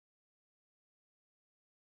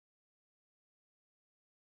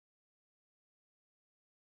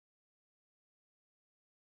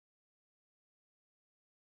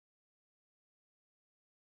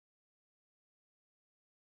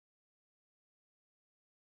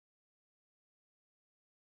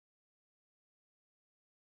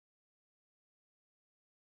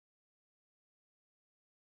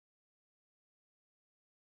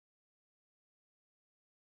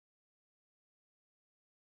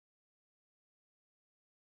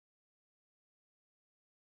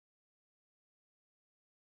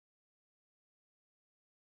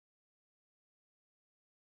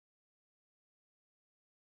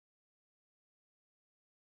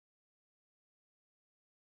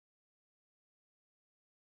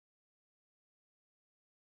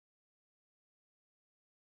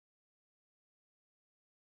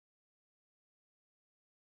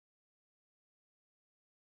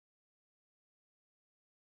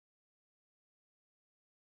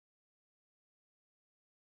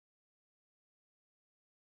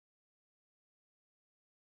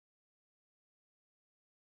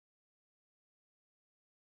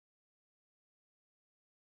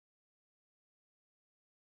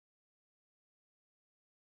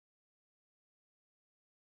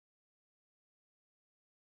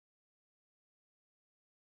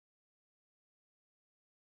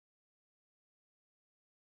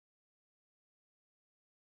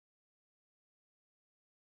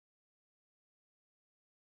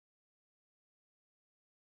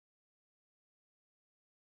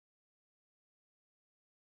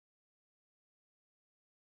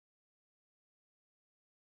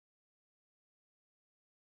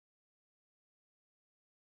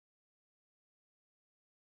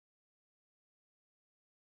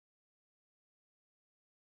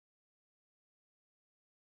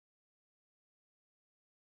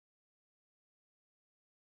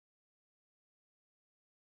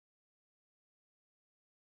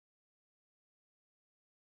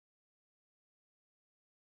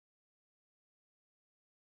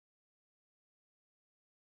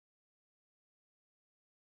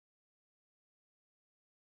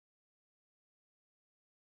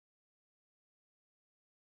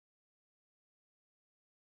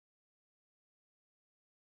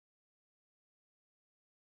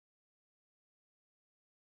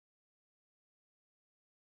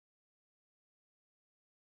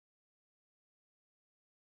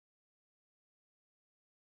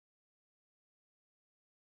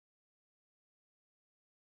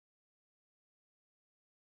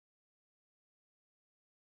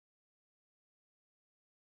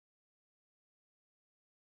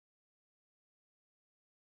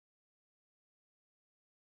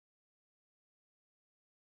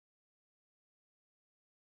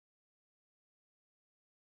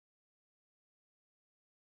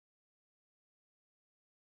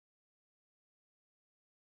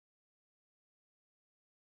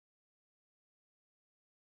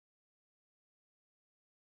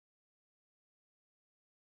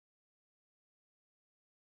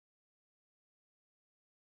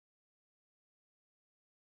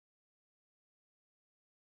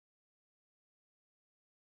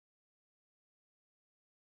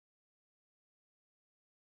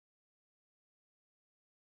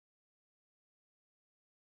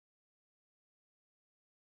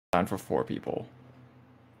designed for 4 people.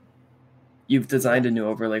 You've designed a new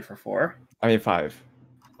overlay for 4? I mean 5.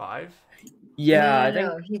 5? Yeah,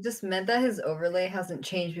 No, he just meant that his overlay hasn't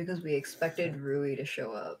changed because we expected Rui to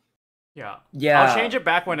show up. Yeah. Yeah. I'll change it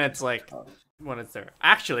back when it's like when it's there.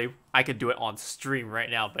 Actually, I could do it on stream right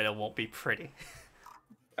now, but it won't be pretty.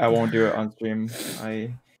 I won't do it on stream.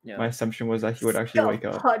 Yeah. My assumption was that he would actually wake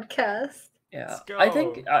up. Podcast. Yeah. Let's go.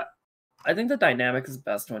 I think the dynamic is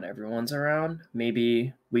best when everyone's around.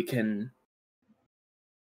 Maybe we can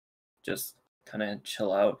just kind of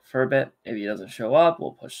chill out for a bit. If he doesn't show up,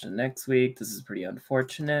 we'll push to next week. This is pretty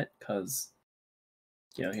unfortunate because,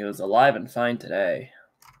 you know, he was alive and fine today.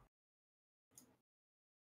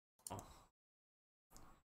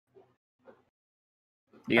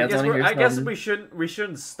 You guys want to hear I guess something? we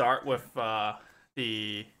shouldn't start with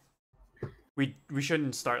we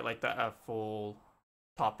shouldn't start like the full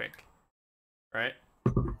topic, right?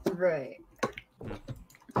 Right.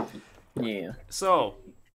 Yeah. So,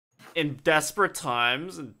 in desperate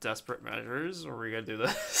times and desperate measures, are we gonna do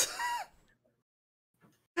this?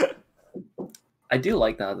 I do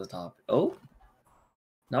like that at the top. Oh.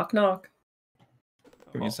 Knock knock.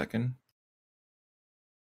 Give me a second.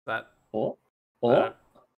 That Oh. that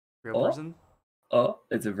real Oh. person? Oh,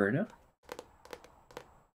 it's a Verna.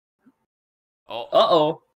 Oh.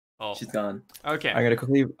 Uh-oh. Oh. She's gone. Okay. I gotta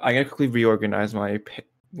quickly reorganize my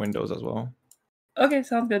windows as well. Okay,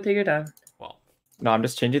 sounds good. Take your time. Well. No, I'm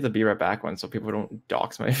just changing the be right back one so people don't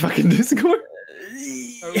dox my fucking Discord.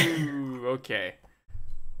 Ooh, okay.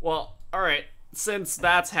 Well, all right. Since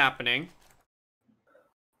that's happening,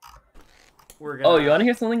 we're gonna. Oh, you want to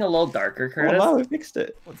hear something a little darker, Curtis? Oh, wow, I fixed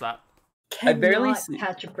it. What's that? I barely Cannot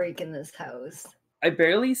catch a break in this house. I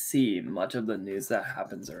barely see much of the news that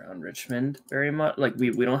happens around Richmond very much. Like,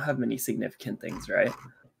 we don't have many significant things, right?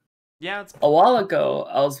 Yeah, it's A while ago,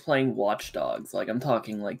 I was playing Watch Dogs. Like, I'm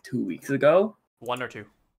talking like 2 weeks ago. 1 or 2.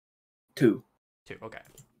 2. 2. Okay.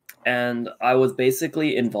 And I was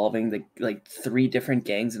basically involving the 3 different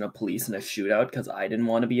gangs and a police in a shootout because I didn't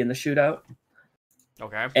want to be in the shootout.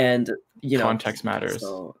 Okay. And, you know, Context matters.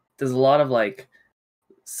 So there's a lot of like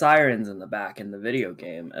sirens in the back in the video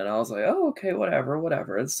game, and I was like, oh, okay,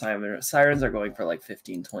 whatever. It's sirens are going for like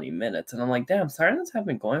 15-20 minutes, and I'm like, damn, sirens have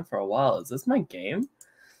been going for a while. Is this my game?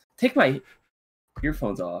 Take my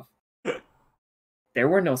earphones off. There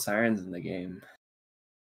were no sirens in the game.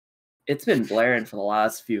 It's been blaring for the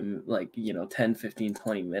last few, 10, 15,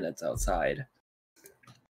 20 minutes outside.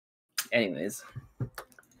 Anyways,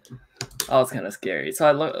 that was kind of scary.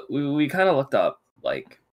 So we kind of looked up,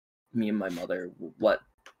 like, me and my mother, what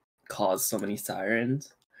caused so many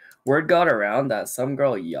sirens. Word got around that some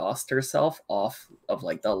girl yossed herself off of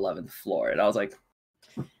like the 11th floor, and I was like,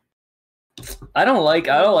 I don't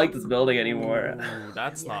like this building anymore. Ooh,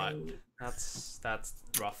 that's not. That's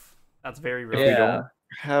rough. That's very rough. If we Yeah. don't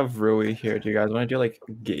have Rui here, do you guys want to do like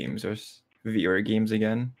games or VR games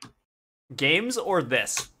again? Games or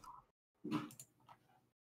this?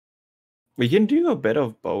 We can do a bit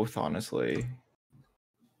of both, honestly.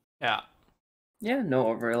 Yeah. Yeah, no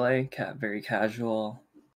overlay, very casual.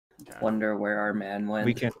 Okay. Wonder where our man went.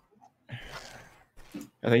 We can.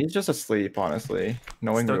 I think he's just asleep, honestly.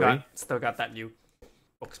 Knowing Rui. Still got that new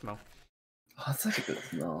book smell. Oh, that's such a good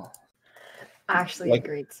smell. Actually, Like- a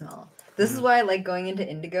great smell. This is why I like going into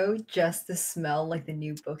Indigo, just to smell like the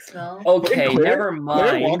new book smell. Okay, Claire- never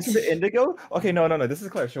Claire mind. walks into Indigo. Okay, no. This is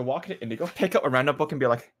Claire. She'll walk into Indigo, pick up a random book, and be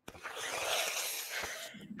like,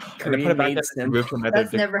 and then put it back Korean there and move to another.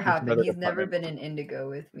 That's never happened. another He's never department. been in Indigo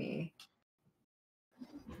with me.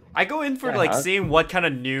 I go in for Yeah, I like have. seeing what kind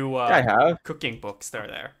of new Yeah, I have cooking books are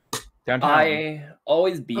there. downtown. I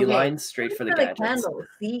always beeline straight for the Look at gadgets. candle.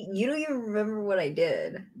 See, you don't even remember what I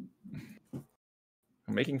did.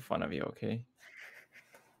 I'm making fun of you, okay?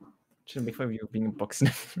 Shouldn't make fun of you being a book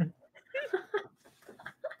sniffer.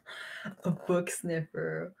 A book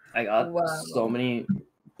sniffer. I got Wow. so many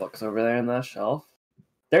books over there in that shelf.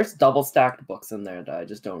 There's double stacked books in there that I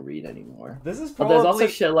just don't read anymore. This is But there's also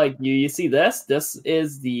shit like you see this? This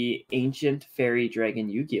is the ancient fairy dragon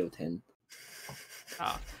Yu-Gi-Oh tin.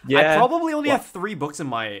 I Yeah. probably only have 3 books in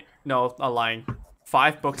my I'm lying.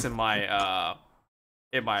 5 books in my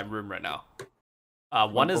room right now.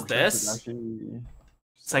 One is this.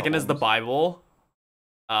 Second is the Bible.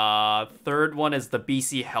 Third one is the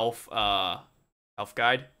BC Health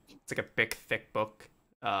Guide. It's like a big thick book.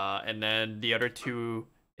 And then the other 2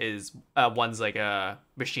 is one's like a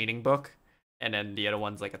machining book, and then the other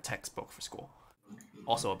one's like a textbook for school,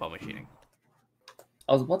 also about machining.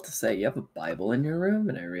 I was about to say you have a Bible in your room,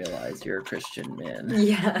 and I realized you're a Christian man.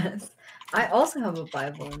 Yes. I also have a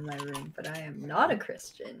Bible in my room, but I am not a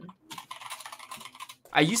Christian.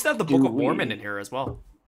 I used to have the Book of Mormon in here as well.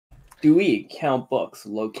 Do we count books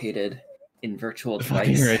located in virtual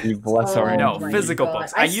Fucking device? ready, bless our No, my physical God.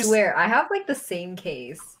 books. I swear, I have like the same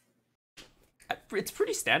case. It's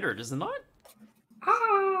pretty standard, is it not?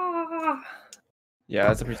 Yeah,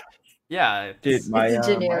 that's a pretty... Yeah, Dude, my It's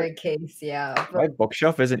a generic case, yeah. my But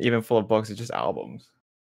bookshelf isn't even full of books, it's just albums.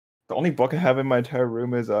 The only book I have in my entire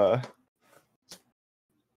room is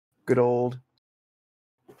good old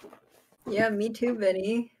yeah, me too,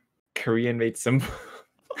 Vinny. Korean made symbol.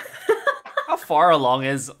 how far along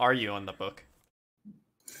are you on the book?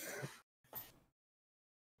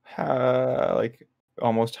 Like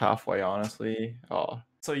almost halfway, honestly. Oh,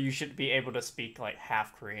 So you should be able to speak like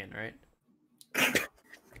half Korean, right?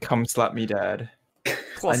 come slap me, dad.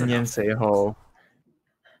 Close Onion enough. say ho.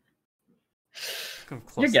 Close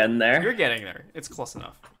You're getting there. You're getting there. It's close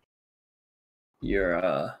enough.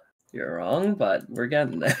 You're wrong, but we're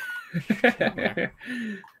getting there.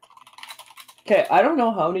 Okay, I don't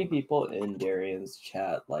know how many people in Darian's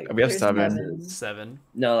chat like. We have There's 7. 7.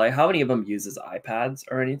 No, like how many of them uses iPads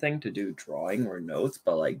or anything to do drawing or notes?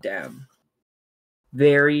 But like, damn,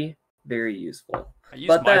 very very useful. I use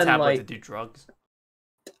But my then, tablet like- to do drugs.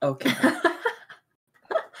 Okay.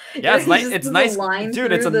 Yeah, it's nice. He just It's does a nice, line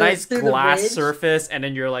dude. It's a through the- nice through the glass ridge. surface, and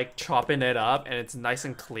then you're like chopping it up, and it's nice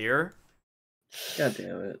and clear. God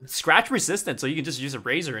damn it. Scratch resistant, so you can just use a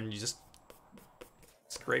razor and you just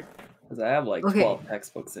scrape. Because I have like Okay. 12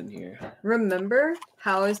 textbooks in here. Remember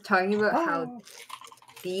how I was talking about how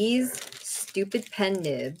these stupid pen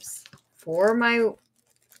nibs for my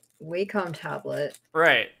Wacom tablet,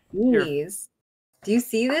 Right. Here. these, do you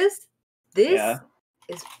see this? This Yeah.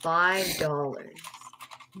 is $5.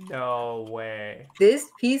 No way. This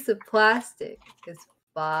piece of plastic is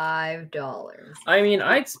 $5. I mean,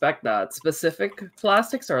 I expect that. Specific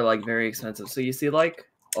plastics are like very expensive. So you see, like,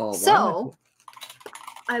 oh, why am I So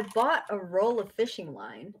I bought a roll of fishing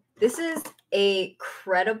line. This is a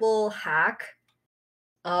credible hack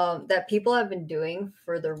that people have been doing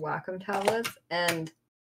for their Wacom tablets and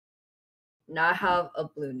not have a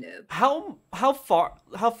blue nib. How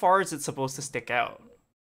far is it supposed to stick out?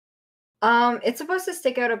 It's supposed to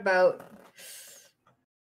stick out about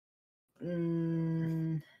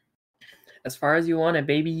as far as you want it,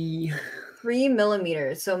 baby. 3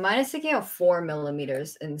 millimeters. So mine is sticking out 4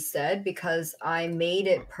 millimeters instead because I made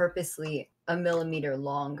it purposely a millimeter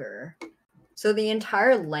longer. So the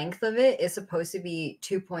entire length of it is supposed to be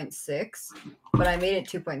 2.6, but I made it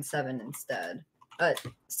 2.7 instead.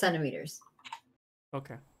 Centimeters.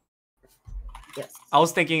 Okay. Yes. I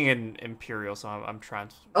was thinking in imperial, so I'm trying.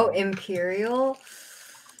 Oh, imperial?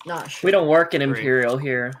 Not sure. We don't work in Great. Imperial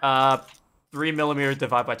here. 3 millimeter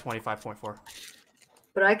divided by 25.4.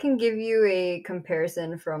 But I can give you a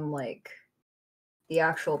comparison from like the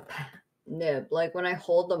actual nib. Like when I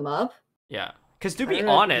hold them up. Yeah, because to I be don't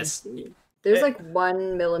know if you can honest, see. There's like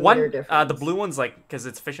 1 millimeter difference. the blue one's like because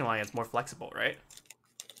it's fishing line, it's more flexible, right?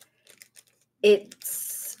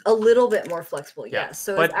 It's a little bit more flexible, Yeah, yes.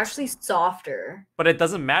 So but- it's actually softer. But it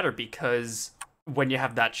doesn't matter because when you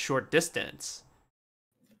have that short distance,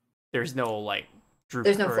 there's no like droop.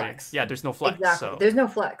 There's no or- flex. Yeah, there's no flex. Exactly. So There's no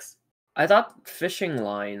flex. I thought fishing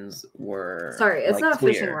lines were. Sorry, it's like, not a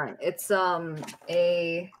fishing clear. line. It's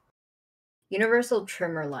a universal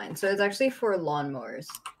trimmer line. So it's actually for lawnmowers.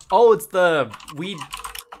 oh, it's the weed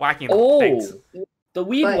whacking Oh, things. the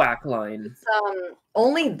weed But- whack line. It's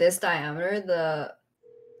only this diameter, the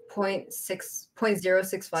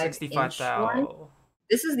 0.065 inch 65,000. one.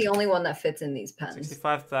 This is the only one that fits in these pens.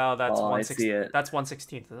 65,000. That's Oh, I 1/16. see it. That's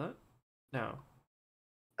 1/16, is it? No,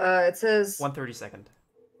 It says 1/32.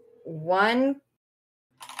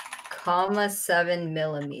 1,7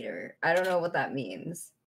 millimeter. I don't know what that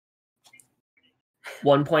means.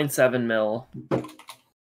 1.7 mil.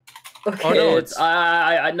 Okay. Oh, no, It's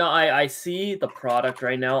I see the product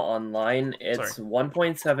right now online. It's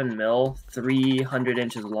 1.7 mil, 300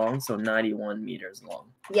 inches long, so 91 meters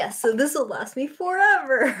long. Yes, so this will last me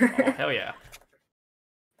forever. Oh, hell yeah.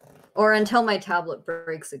 Or until my tablet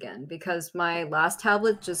breaks again, because my last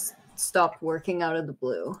tablet just stopped working out of the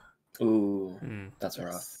blue. Ooh, Hmm. that's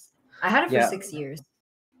rough. Yes. I had it for Yeah. 6 years.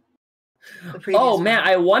 The previous Oh man, one.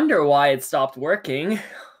 I wonder why it stopped working.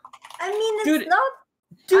 I mean, it's Dude, not.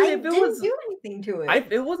 Dude, I if it didn't was do anything to it.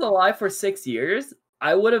 if it was alive for 6 years,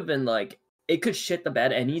 I would have been like, it could shit the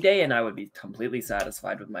bed any day, and I would be completely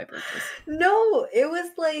satisfied with my purchase. No, it was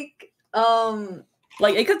like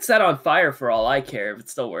Like it could set on fire for all I care if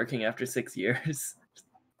it's still working after 6 years.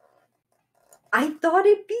 I thought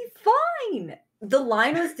it'd be fine. The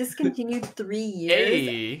line was discontinued 3 years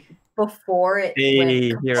Hey. before it Hey,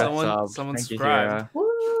 went. here Someone- up. someone Thank you, subscribe. Hira.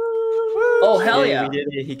 Woo! Oh, hell Yay, yeah. we did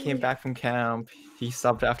it. He came back from camp. He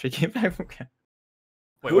subbed after he came back from camp.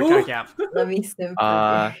 Wait, what kind of camp? Let me sim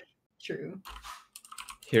for true.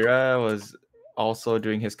 Hira was also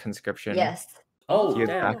doing his conscription. Yes. Oh, He is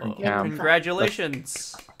damn. back from camp.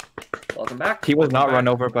 Congratulations. Welcome back. He was Welcome not back. run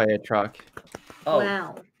over by a truck. Oh,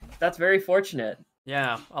 Wow. that's very fortunate.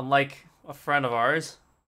 Yeah, unlike a friend of ours.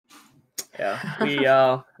 Yeah, we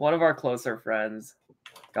one of our closer friends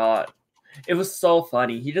got. It was so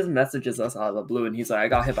funny. He just messages us out of the blue, and he's like, "I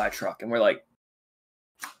got hit by a truck," and we're like,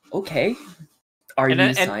 "Okay, are And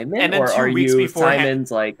you then- Simon, and then or 2 are weeks you beforehand-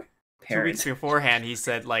 Simon's like 2 parent?" weeks beforehand, he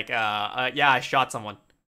said like, yeah, I shot someone.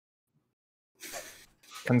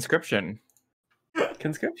 Conscription.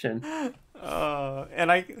 Conscription.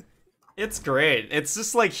 And it's great. It's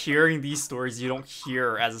just like hearing these stories you don't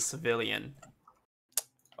hear as a civilian.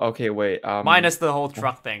 Okay, wait. Minus the whole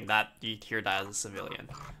truck thing that you hear that as a civilian.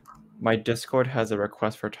 My Discord has a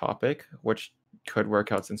request for topic, which could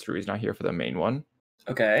work out since Rui's not here for the main one.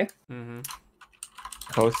 Okay. Mm-hmm.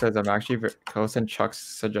 Ko says Ko and Chuck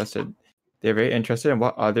suggested they're very interested in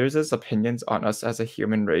what others' opinions on us as a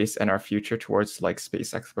human race and our future towards like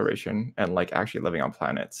space exploration and like actually living on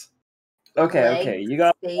planets. Okay. You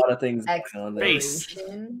got a Space lot of things going on there.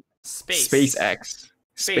 exploration. Space. SpaceX.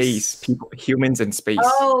 Space. People, humans in space.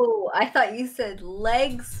 Oh, I thought you said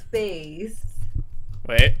leg space.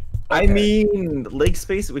 Wait. I Okay. mean, lake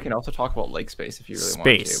space. We can also talk about lake space if you really want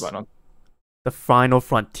Space. to. But I don't... The final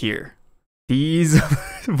frontier. These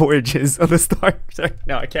voyages of the Star Trek.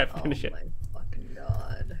 No, I can't finish it. Oh my fucking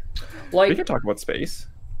god. We Like, can talk about space.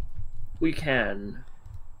 we can.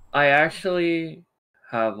 I actually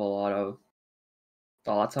have a lot of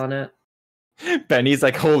thoughts on it. Benny's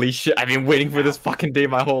like, holy shit! I've been waiting for this fucking day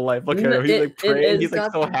my whole life. Look at him. He's like praying. He's like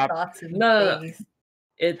Got so some happy. thoughts in No. space.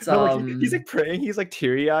 It's No, like, he's like praying. He's like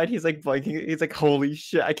teary eyed. He's like holy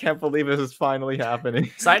shit! I can't believe this is finally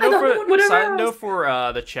happening. Side I note don't know, whatever else.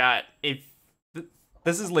 for the chat. If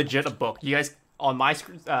this is legit a book, you guys on my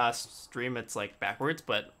stream it's like backwards,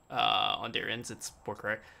 but on Darian's it's more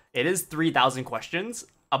correct. It is 3,000 questions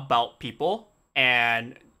about people,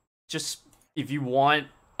 and just if you want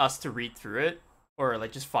us to read through it or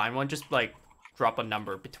like just find one, just like drop a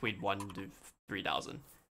number between 1 to 3,000.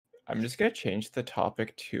 I'm just gonna change the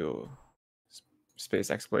topic to space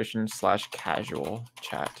exploration / casual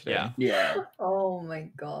chat today. Yeah. yeah. Oh my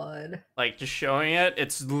god. Like just showing it,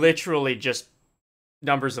 it's literally just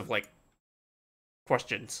numbers of like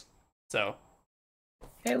questions. So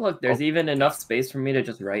Hey, look, there's even enough space for me to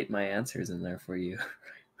just write my answers in there for you.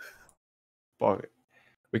 Well,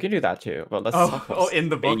 we can do that too. But let's talk about in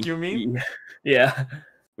the book space. you mean? Yeah.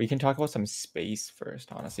 We can talk about some space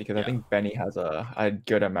first, honestly, because Yeah. I think Benny has a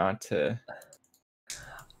good amount to.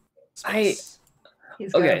 Space.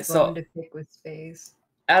 He's got Okay, a so- bone to pick with space.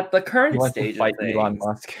 At the He current wants to stage fight of things, Elon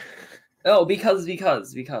Musk. Oh, because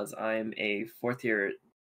I'm a fourth year.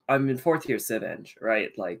 I'm in fourth year Civ Eng, right?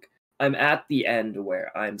 Like I'm at the end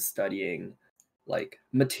where I'm studying like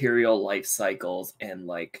material life cycles and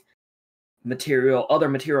like other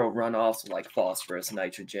material runoffs like phosphorus,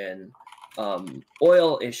 nitrogen,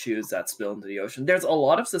 oil issues that spill into the ocean. There's a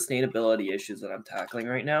lot of sustainability issues that I'm tackling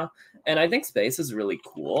right now, and I think space is really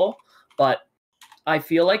cool, but I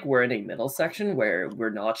feel like we're in a middle section where we're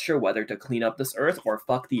not sure whether to clean up this earth or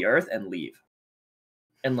fuck the earth and leave.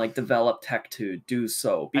 And like develop tech to do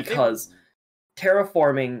so. I think- Because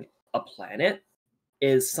terraforming a planet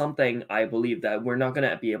is something I believe that we're not going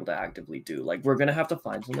to be able to actively do. Like we're going to have to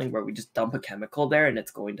find something where we just dump a chemical there and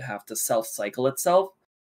it's going to have to self-cycle itself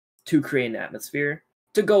to create an atmosphere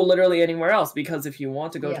to go literally anywhere else. Because if you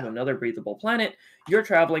want to go to Yeah. another breathable planet, you're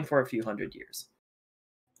traveling for a few hundred years.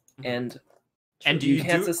 Mhm. And do you you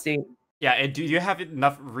can't do- sustain. Yeah, and do you have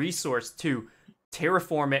enough resource to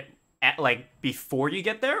terraform it at like before you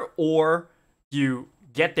get there, or you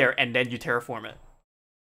get there and then you terraform it?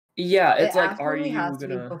 Yeah, it's It like, are absolutely you has to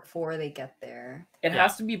be gonna? before they get there. It Yeah.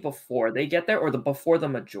 has to be before they get there, or before the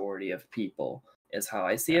majority of people is how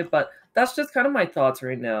I see it. But that's just kind of my thoughts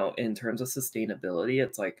right now in terms of sustainability.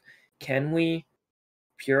 It's like, can we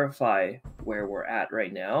purify where we're at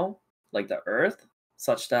right now, like the Earth,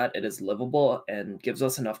 such that it is livable and gives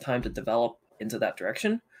us enough time to develop into that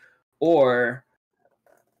direction, or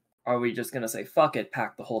are we just gonna say fuck it,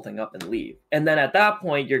 pack the whole thing up and leave? And then at that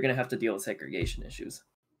point, you're gonna have to deal with segregation issues.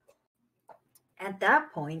 At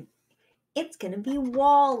that point, it's gonna be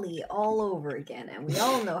Wall-E all over again, and we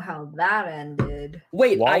all know how that ended.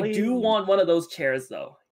 Wait, I Wall-E- do want one of those chairs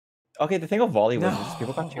though. Okay, the thing of volley was just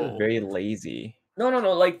people got No. very lazy. No.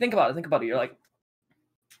 Like, think about it. You're like,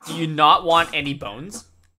 Do you not want any bones?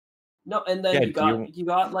 No, and then Yeah, you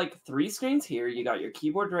got like 3 screens here. You got your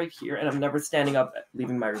keyboard right here, and I'm never standing up,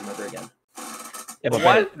 leaving my room ever again. Yeah, but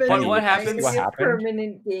what Benny, happens? what A happened?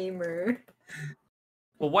 permanent gamer.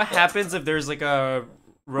 Well, what happens if there's like a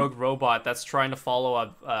rogue robot that's trying to follow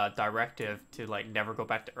a directive to like never go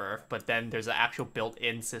back to Earth, but then there's an actual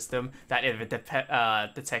built-in system that if it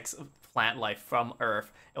detects plant life from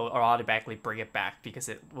Earth, it will automatically bring it back because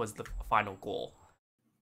it was the final goal.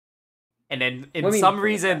 And then in some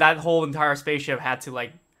reason, that whole entire spaceship had to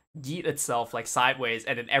like yeet itself like sideways,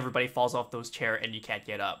 and then everybody falls off those chairs and you can't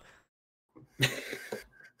get up.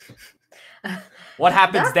 What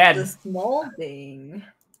happens then? That's a small thing.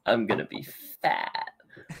 I'm gonna be fat.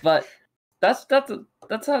 But that's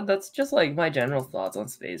just like my general thoughts on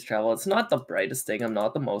space travel. It's not the brightest thing. I'm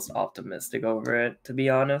not the most optimistic over it, to be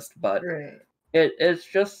honest. But it's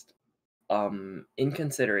just in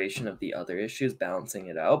consideration of the other issues, balancing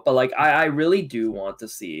it out. But like I really do want to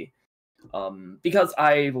see because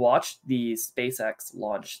I watched the SpaceX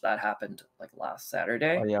launch that happened like last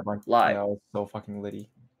Saturday. Oh yeah, live. Yeah, it was so fucking litty.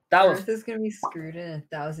 Earth is gonna be screwed in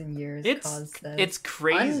 1,000 years. It's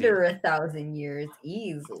crazy. Under 1,000 years,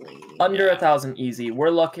 easily. Under 1,000 easy. We're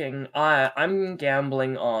looking. I'm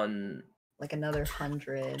gambling on like another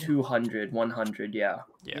 100, 200, 100. Yeah.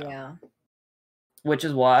 Which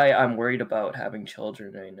is why I'm worried about having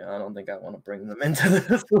children right now. I don't think I want to bring them into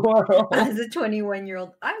this world. As a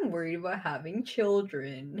 21-year-old, I'm worried about having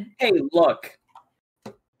children. Hey, look.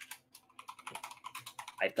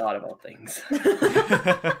 I thought about things.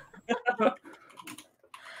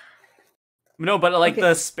 No, but like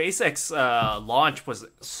the SpaceX launch was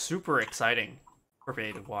super exciting for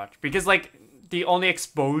me to watch because like the only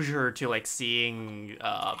exposure to like seeing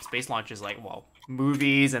space launches like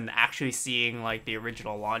movies and actually seeing like the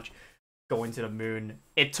original launch going to the moon.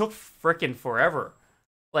 It took freaking forever.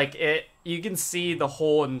 Like you can see the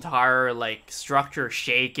whole entire like structure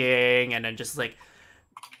shaking and then just like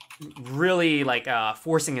really like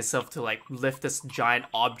forcing itself to like lift this giant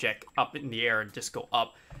object up in the air and just go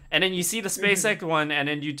up. And then you see the SpaceX one and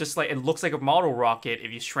then you just like, it looks like a model rocket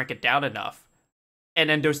if you shrink it down enough. And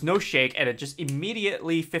then there's no shake and it just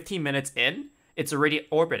immediately 15 minutes in, it's already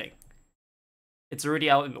orbiting. It's already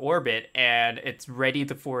out in orbit and it's ready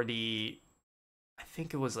for the, I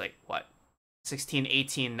think it was like what, 16,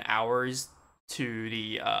 18 hours to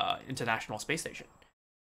the International Space Station.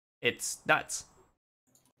 It's nuts.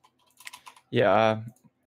 Yeah.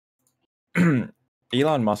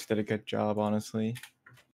 Elon Musk did a good job, honestly.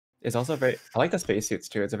 It's also I like the spacesuits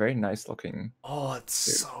too. It's a very nice looking. Oh, it's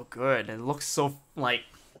so good. It looks so like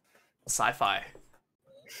sci-fi.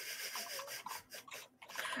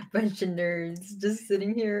 Bunch of nerds just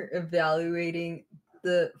sitting here evaluating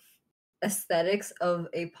the aesthetics of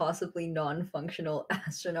a possibly non-functional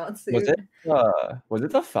astronaut suit. Was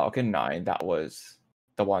it the Falcon 9 that was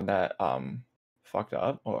the one that fucked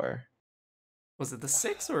up, or was it the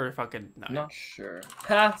 6 or fucking 9? I'm not sure.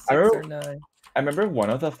 6 or 9. I remember one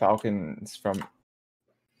of the Falcons from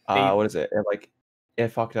what is it? It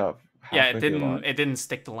fucked up. Yeah, it didn't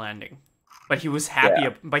stick to landing. But he was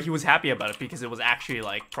happy but he was happy about it because it was actually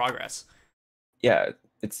like progress. Yeah,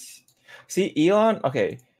 Elon,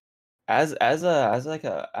 okay. As like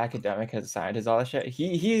a academic, as a scientist, all that shit,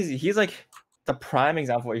 he's like the prime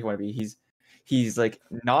example of what you want to be. He's like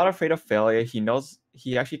not afraid of failure.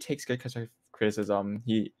 He actually takes good criticism.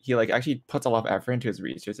 He like actually puts a lot of effort into his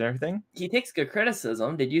research and everything. He takes good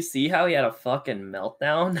criticism. Did you see how he had a fucking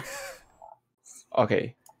meltdown?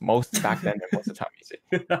 Okay, back then most of the time you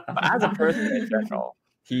see. But as a person in general,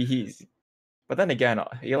 he's. But then again,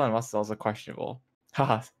 Elon Musk is also questionable.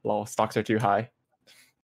 Haha, lol, stocks are too high.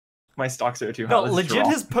 My stocks are too high. No, legit,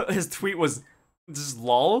 his tweet was just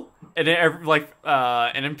lol, and then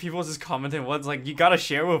and then people just commenting, "What's like you gotta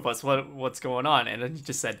share with us what's going on?" And then he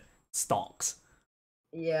just said stonks.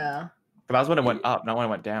 Yeah. But that was when it went up, not when it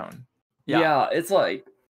went down. Yeah, it's like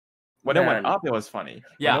when it went up, it was funny.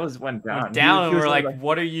 Yeah, when it went down. And we're like,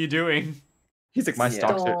 "What are you doing?" He's like, my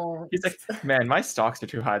stocks are. He's like, man, my stocks are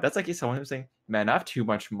too high. That's like someone who's saying, man, I have too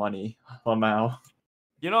much money. Oh now.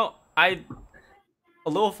 You know, a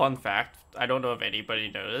little fun fact. I don't know if anybody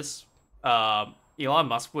noticed. Elon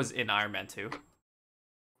Musk was in Iron Man 2.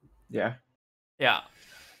 Yeah. Yeah.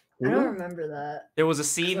 I don't remember that. There was a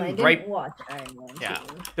scene watch Iron Man 2. Yeah.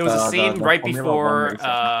 There was a scene right before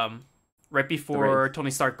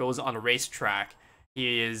Tony Stark goes on a racetrack.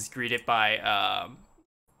 He is greeted by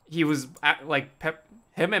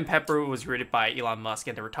him and Pepper was greeted by Elon Musk,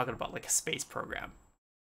 and they were talking about like a space program.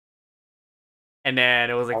 And then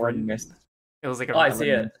it was like I see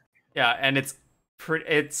it. Yeah, and it's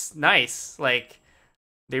nice. Like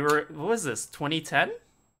they were, what was this, 2010?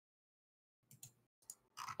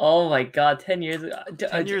 Oh my god, 10 years ago.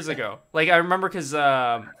 10 years ago. Like, I remember because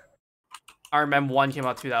Iron Man 1 came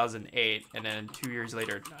out 2008, and then 2 years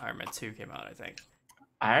later, Iron Man 2 came out, I think.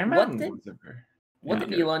 Iron What Man. What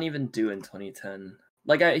did Elon even do in 2010?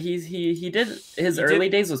 Like, he did his early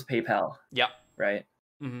days was PayPal. Yep. Right.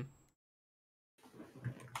 Mm-hmm.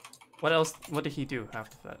 What else? What did he do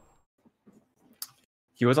after that?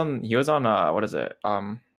 He was on what is it?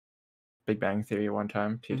 Big Bang Theory one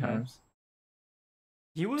time, two times.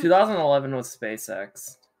 He was 2011 was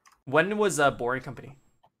SpaceX. When was Boring Company?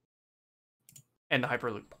 And the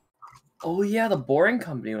Hyperloop. Oh yeah, the Boring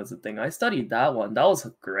Company was the thing. I studied that one. That was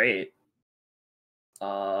great.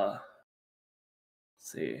 Let's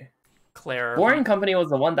see. Clare. Boring Company was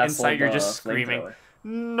the one that Inside sold you're the just screaming,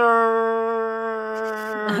 nerds.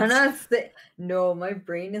 No, my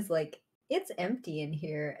brain is like, it's empty in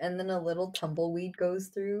here, and then a little tumbleweed goes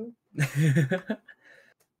through.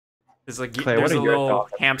 It's like Clay, there's what a are your little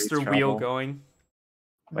thoughts on hamster space wheel travel? going.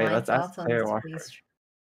 Wait, My let's ask thoughts on Claire Walker. space.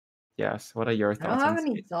 Yes, what are your I thoughts don't have on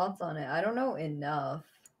any space? thoughts on it. I don't know enough.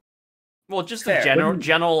 Well, just Fair. a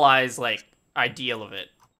generalized like ideal of it.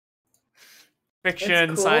 Fiction,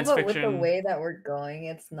 It's cool, science but fiction. with the way that we're going,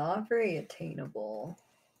 it's not very attainable.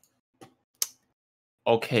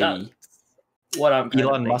 Okay. That's what I'm kind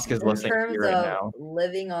Elon of Musk is thinking. In listening to terms you right of now.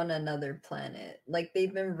 living on another planet, like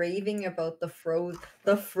they've been raving about the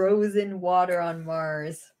frozen water on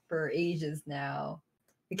Mars for ages now.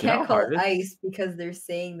 We You know can't how call hard it it is? ice because they're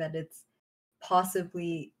saying that it's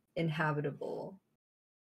possibly inhabitable.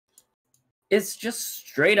 It's just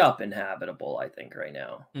straight up inhabitable, I think, right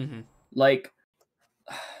now. Mm-hmm. Like,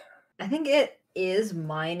 I think it is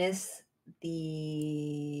minus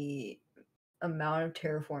the amount of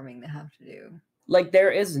terraforming they have to do. like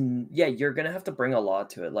there is, yeah, you're gonna have to bring a lot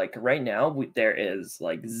to it. Like right now, there is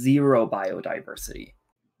like zero biodiversity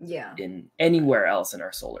Yeah. in anywhere else in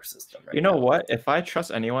our solar system. Right You know now. what? If I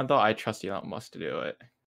trust anyone, though, I trust Elon Musk to do it.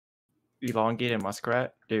 Elongated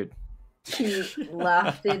muskrat, dude. He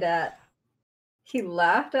laughed at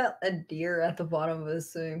a deer at the bottom of a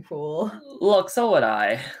swimming pool. Look, so would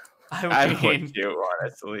I. I mean, would too,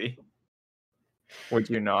 honestly. Would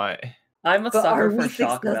you not? I'm a But are sucker we for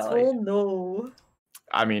shock value. successful? No.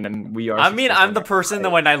 I mean, and we are. I mean, I'm the successful person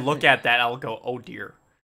that when I look at that, I'll go, "Oh dear."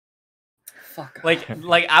 Fuck off.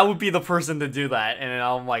 Like I would be the person to do that, and then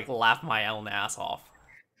I'll like laugh my own ass off.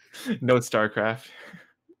 No StarCraft.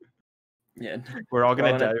 Yeah. We're all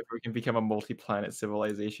gonna Well, die if we can become a multi-planet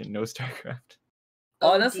civilization. No StarCraft.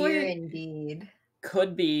 Honestly, dear indeed.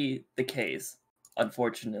 could be the case.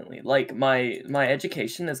 Unfortunately, like my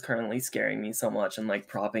education is currently scaring me so much and like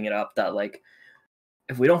propping it up that like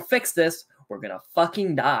if we don't fix this, we're gonna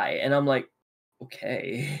fucking die. And I'm like,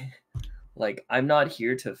 okay. Like, I'm not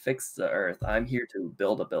here to fix the earth. I'm here to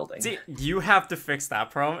build a building. See, you have to fix that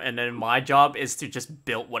problem, and then my job is to just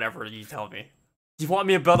build whatever you tell me. You want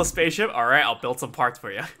me to build a spaceship? All right, I'll build some parts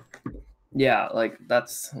for you. Yeah, like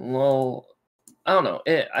that's well, I don't know.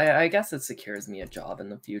 I guess it secures me a job in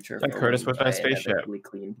the future. Like for Kurtis when with my I spaceship. inevitably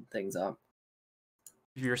clean things up.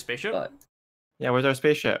 Your spaceship? But Yeah, where's our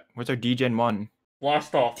spaceship? Where's our D-Gen 1?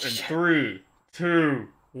 Blast off in 3, 2,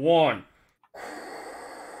 1.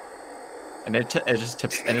 And it just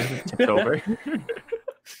tips over.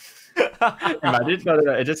 Imagine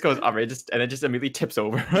it just goes up, it just immediately tips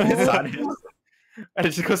over. And it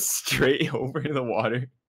just goes straight over into the water.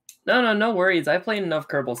 no worries. I played enough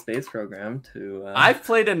Kerbal Space Program to. I've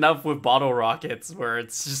played enough with bottle rockets where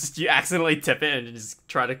it's just you accidentally tip it and you just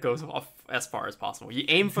try to go off as far as possible. You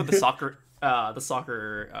aim for the soccer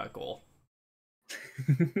goal.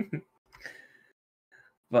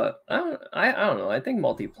 But I don't know. I think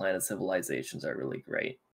multi-planet civilizations are really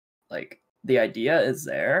great. Like the idea is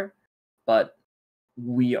there, but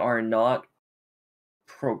we are not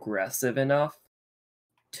progressive enough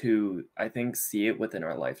to, I think, see it within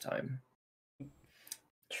our lifetime.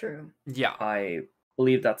 True. Yeah, I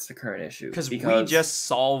believe that's the current issue because we just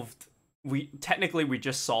solved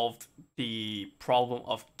the problem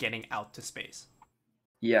of getting out to space.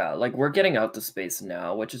 Yeah, like we're getting out to space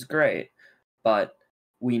now, which is great, but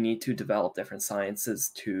we need to develop different sciences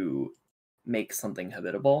to make something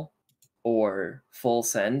habitable or full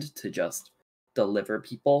send to just deliver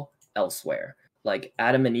people elsewhere. Like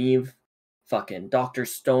Adam and Eve, fucking Dr.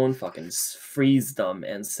 Stone, fucking freeze them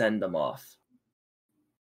and send them off.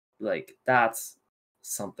 Like, that's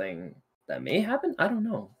something that may happen? I don't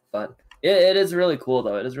know. But it is really cool,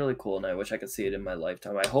 though. It is really cool, and I wish I could see it in my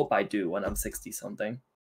lifetime. I hope I do when I'm 60-something.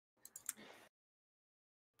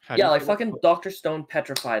 Yeah, like fucking Dr. Stone,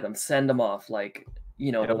 petrify them, send them off, like,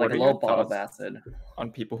 you know, Yeah, like what a are little your bottle of thoughts acid.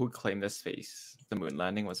 on people who claim this space, the moon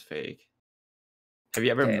landing was fake? Have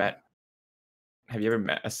you ever Okay. met? Have you ever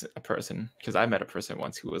met a person? Because I met a person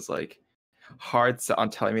once who was like hard on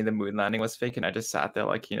telling me the moon landing was fake, and I just sat there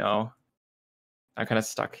like, I'm kind of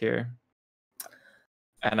stuck here,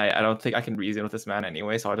 and I don't think I can reason with this man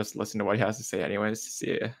anyway, so I'll just listen to what he has to say anyways to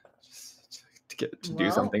see, just to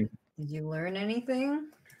do something. Did you learn anything?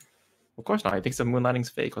 Of course not. He thinks the moon landing's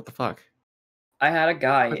fake. What the fuck? I had a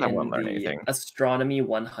guy I in won't learn the anything. astronomy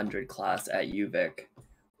 100 class at UVic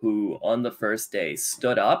who on the first day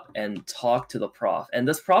stood up and talked to the prof. And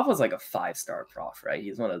this prof was like a 5-star prof, right?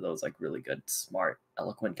 He's one of those like really good, smart,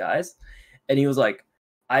 eloquent guys. And he was like,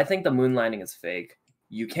 I think the moon landing is fake.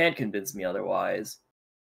 You can't convince me otherwise,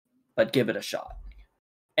 but give it a shot.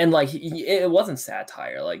 And like it wasn't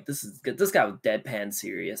satire. Like this guy was deadpan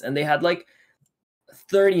serious. And they had like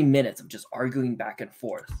 30 minutes of just arguing back and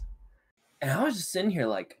forth. And I was just sitting here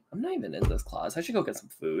like, I'm not even in this class. I should go get some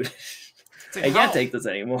food. Like, I can't take this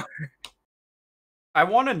anymore. I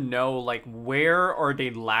want to know, like, where are they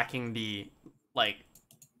lacking the, like,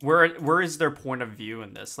 where is their point of view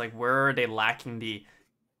in this? Like, where are they lacking the,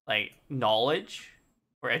 like, knowledge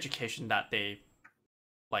or education that they,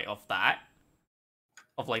 like, of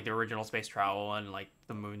like, the original space travel and, like,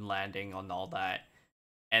 the moon landing and all that?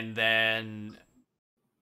 And then,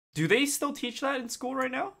 do they still teach that in school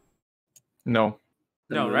right now? No.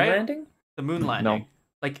 The No, moon right? landing? The moon landing. No.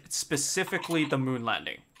 Like, specifically the moon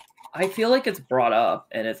landing. I feel like it's brought up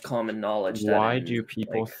and it's common knowledge. Why that do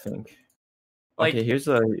people think? Like, Okay, here's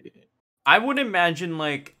a. I would imagine,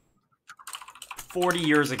 like, 40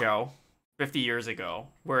 years ago, 50 years ago,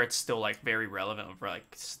 where it's still, like, very relevant, or, like,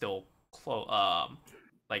 still,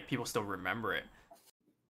 like, people still remember it.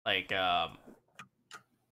 Like,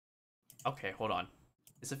 okay, hold on.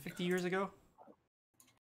 Is it 50 years ago?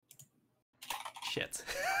 Shit.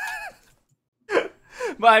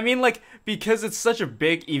 But I mean, like, because it's such a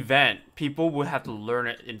big event, people would have to learn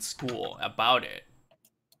it in school about it.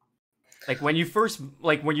 Like when you first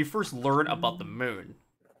learn about the moon,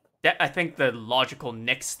 that I think the logical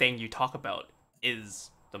next thing you talk about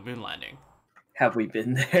is the moon landing. Have we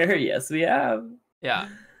been there? Yes, we have. Yeah.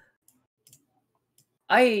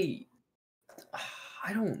 I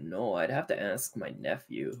don't know. I'd have to ask my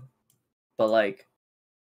nephew. But like,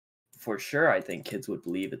 for sure, I think kids would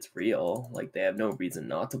believe it's real. Like, they have no reason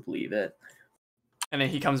not to believe it. And then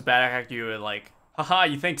he comes back at you and like, haha,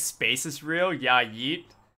 you think space is real? Yeah, yeet.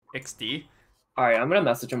 XD. Alright, I'm gonna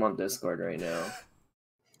message him on Discord right now.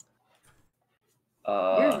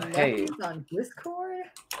 Your Hey, nephew's on Discord?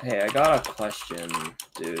 hey, I got a question,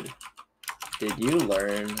 dude. Did you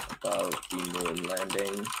learn about the moon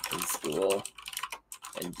landing in school?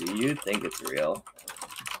 And do you think it's real?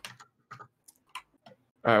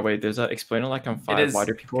 Wait, there's a explain it like I'm It 5. is, Why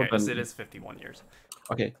do people? okay, it is 51 years.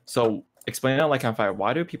 Okay, so explain it like I'm 5.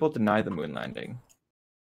 Why do people deny the moon landing?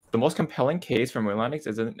 The most compelling case for moon landings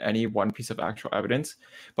isn't any one piece of actual evidence,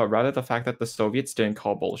 but rather the fact that the Soviets didn't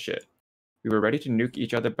call bullshit. We were ready to nuke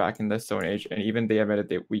each other back in the Stone Age, and even they admitted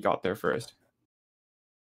that we got there first.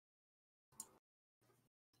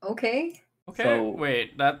 Okay. Okay, So-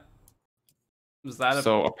 wait, that was that a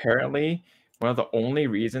So apparently, one of the only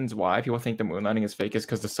reasons why people think the moon landing is fake is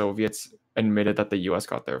because the Soviets admitted that the US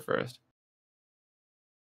got there first.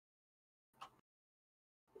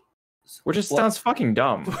 Which just What? sounds fucking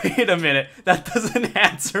dumb. Wait a minute. That doesn't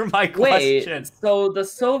answer my Wait, question. so the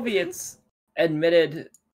Soviets admitted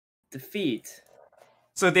defeat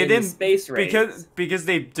So they in the didn't space race. because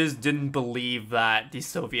they just didn't believe that the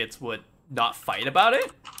Soviets would not fight about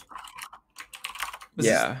it?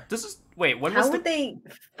 This is wait, when was How the would they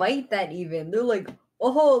fight that even? They're like,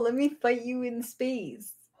 oh, let me fight you in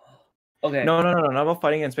space. Okay. No, not about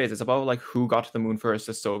fighting in space. It's about like who got to the moon first,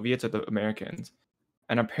 the Soviets or the Americans.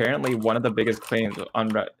 And apparently one of the biggest claims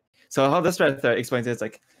on so how this Reddit thread explains it is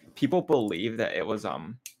like people believe that it was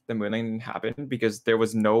the moon landing happened because there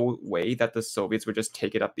was no way that the Soviets would just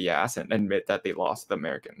take it up the ass and admit that they lost the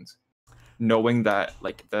Americans, knowing that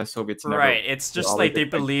like the Soviets never right? It's just always like they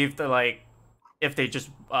did, like- believed that like if they just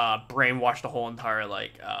brainwashed the whole entire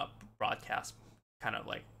like broadcast, kind of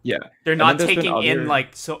like Yeah. they're And not then there's been taking in other-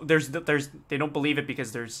 like so there's they don't believe it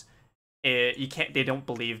because there's you can't they don't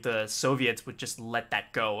believe the Soviets would just let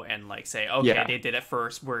that go and like say okay Yeah. they did it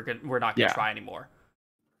first we're not gonna Yeah. try anymore.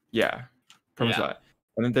 Yeah, pretty much Yeah. that.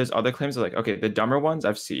 And then there's other claims like, okay, the dumber ones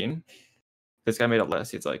I've seen. This guy made a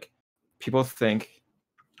list. It's like, people think,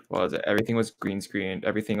 what was it? Everything was green screened.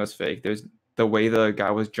 Everything was fake. There's the way the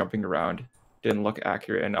guy was jumping around didn't look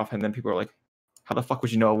accurate enough. And then people are like, how the fuck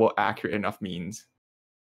would you know what accurate enough means?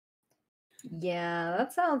 Yeah,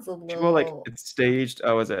 that sounds a People are like, little. it's staged.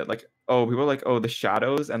 Oh, is it like, oh, people are like, oh, the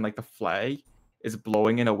shadows and like the flag is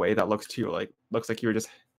blowing in a way that looks like you were just.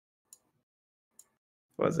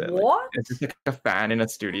 What was it? What? It's just like a fan in a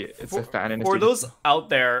studio. It's a fan in a For studio. those out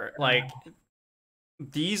there, like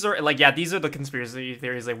these are these are the conspiracy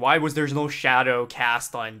theories. Like, why was there's no shadow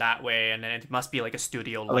cast on that way, and then it must be like a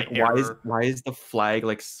studio light error. Why is the flag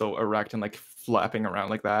like so erect and like flapping around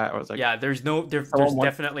like that? I was like, yeah, there's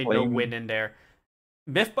definitely no wind in there.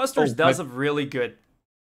 Mythbusters does a really good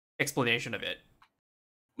explanation of it.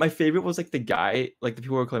 My favorite was like the guy, like the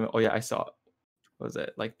people were claiming, oh yeah, I saw. What was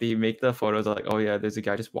it? Like they make the photos of like, oh yeah, there's a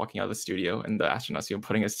guy just walking out of the studio, and the astronauts,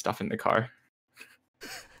 putting his stuff in the car.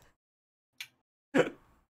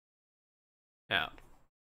 Yeah.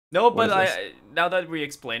 No, but now that we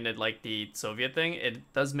explained it, like the Soviet thing,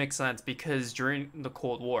 it does make sense because during the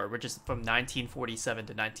Cold War, which is from 1947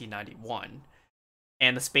 to 1991,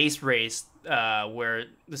 and the space race where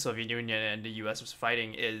the Soviet Union and the US was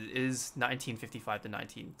fighting is 1955 to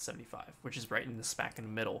 1975, which is right in the smack in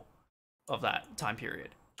the middle of that time period.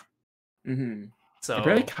 Mm-hmm. So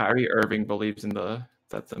apparently Kyrie Irving believes in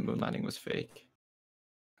that the moon landing was fake.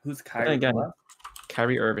 Who's Kyrie? Again,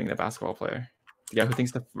 Kyrie Irving, the basketball player. The guy who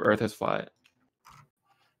thinks the Earth is flat.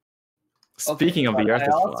 Speaking of the Earth,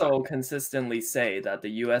 I also consistently say that the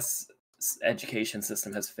U.S. education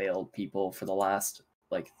system has failed people for the last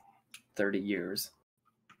 30 years.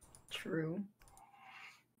 True.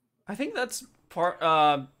 I think that's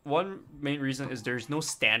one main reason is there's no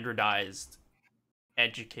standardized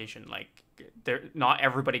education. Like, not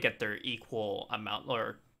everybody get their equal amount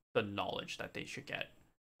or the knowledge that they should get.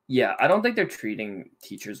 Yeah, I don't think they're treating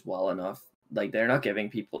teachers well enough. Like, they're not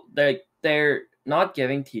giving they're not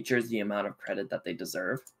giving teachers the amount of credit that they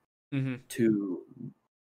deserve to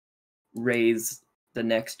raise the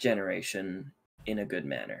next generation in a good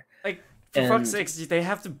manner. Like, for fuck's sakes, they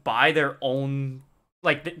have to buy their own.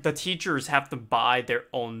 Like, the teachers have to buy their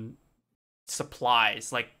own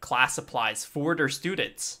supplies, like class supplies, for their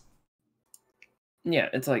students. Yeah,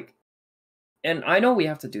 it's like, and I know we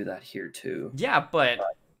have to do that here too. Yeah, but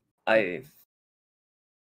I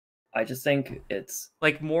just think it's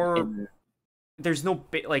like more. There's no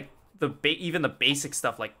even the basic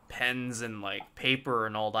stuff like pens and like paper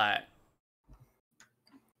and all that.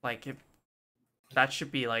 Like, that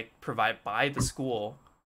should be like provided by the school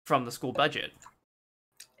from the school budget.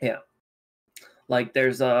 Yeah, like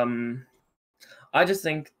there's I just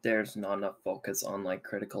think there's not enough focus on like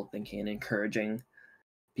critical thinking and encouraging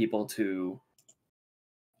people to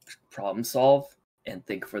problem solve and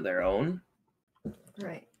think for their own.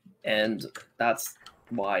 Right. And that's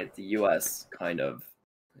why the US kind of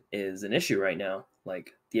is an issue right now.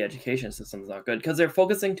 Like, the education system is not good because they're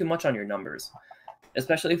focusing too much on your numbers,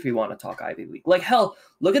 especially if you want to talk Ivy League. Like, hell,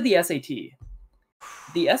 look at the SAT.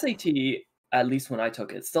 The SAT, at least when I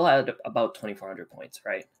took it, still had about 2,400 points,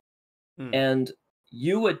 right? And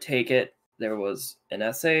you would take it. There was an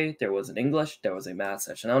essay, there was an English, there was a math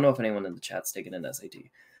session. I don't know if anyone in the chat's taken an SAT,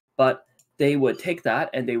 but they would take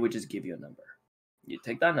that and they would just give you a number. You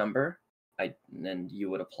take that number, and then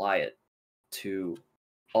you would apply it to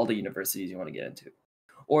all the universities you want to get into,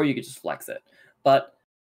 or you could just flex it. But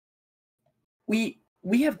we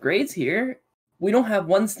have grades here. We don't have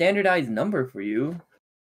one standardized number for you.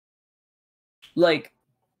 Like,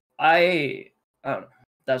 I don't know.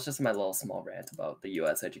 That's just my little small rant about the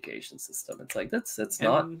U.S. education system. It's like it's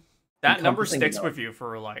not that number sticks with you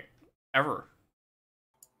for like ever.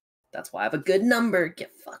 That's why I have a good number.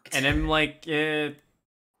 Get fucked. And then like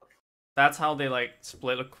that's how they like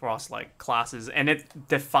split across like classes, and it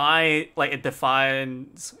defines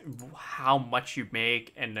how much you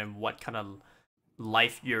make and then what kind of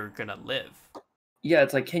life you're gonna live. Yeah,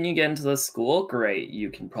 it's like, can you get into this school? Great,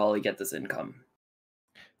 you can probably get this income.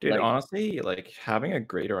 Dude, honestly, like having a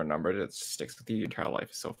grade or a number that sticks with you your entire life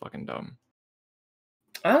is so fucking dumb.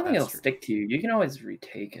 I don't think it'll stick to you. You can always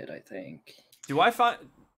retake it, I think. Do I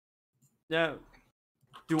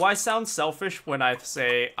sound selfish when I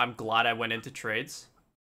say I'm glad I went into trades,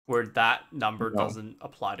 where that number doesn't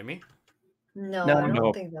apply to me? No, I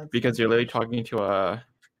don't think that's because you're literally talking to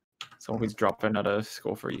someone who's dropping out of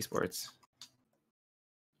school for esports.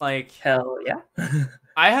 Like, hell yeah.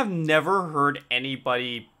 I have never heard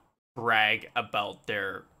anybody brag about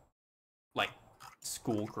their like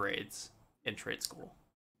school grades in trade school.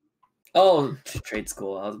 Oh, trade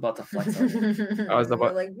school. I was about to flex on you. I was about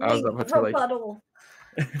to like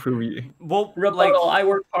well, rebuttal. I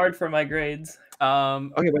worked hard for my grades.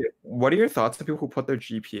 Okay, wait. What are your thoughts on people who put their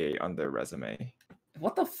GPA on their resume?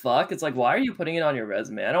 What the fuck? It's like, why are you putting it on your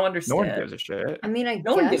resume? I don't understand. No one gives a shit. I mean, I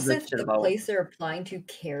guess if the place they're applying to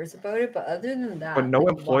cares about it, but other than that, but no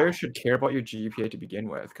employer should care about your GPA to begin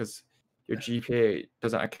with, because your GPA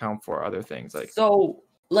doesn't account for other things like. So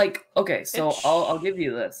like, okay, so I'll give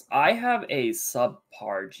you this. I have a subpar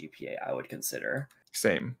GPA, I would consider.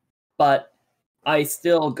 Same. But I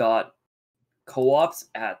still got co-ops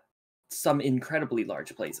at some incredibly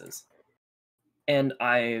large places. And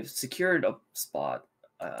I've secured a spot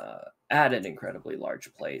at an incredibly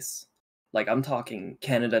large place. Like, I'm talking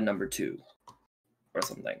Canada #2 or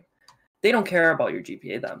something. They don't care about your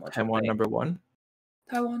GPA that much. Taiwan #1?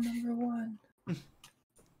 Taiwan #1.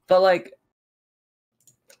 But, like,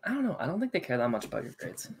 I don't know. I don't think they care that much about your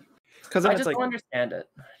grades. Because I just don't understand it.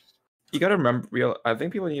 You gotta remember, I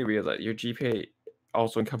think people need to realize that your GPA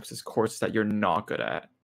also encompasses courses that you're not good at.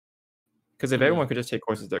 Because if everyone could just take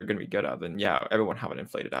courses they're going to be good at, then yeah, everyone have an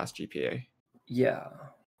inflated ass GPA. Yeah.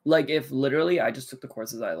 Like, if literally I just took the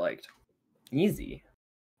courses I liked, easy.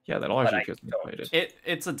 Yeah, then all our GPA is inflated.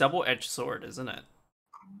 It's a double-edged sword, isn't it?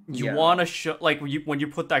 You want to show, like, when you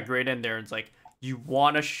put that grade in there, it's like, you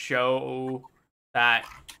want to show that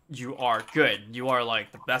you are good. You are,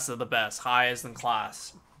 like, the best of the best, highest in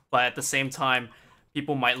class. But at the same time,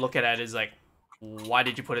 people might look at it as, like, why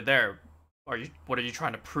did you put it there? What are you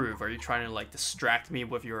trying to prove? Are you trying to, like, distract me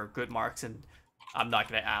with your good marks, and I'm not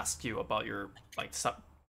going to ask you about your, like, stuff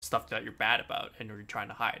that you're bad about and you're trying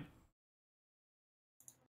to hide?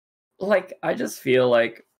 Like, I just feel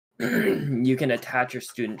like you can attach your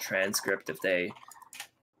student transcript if they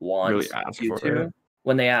want really ask you for to. it.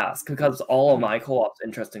 When they ask, because all of my co-ops,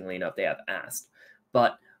 interestingly enough, they have asked.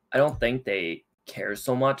 But I don't think they care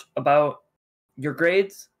so much about your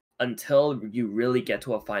grades until you really get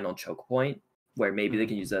to a final choke point where maybe they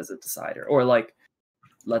can use it as a decider. Or like,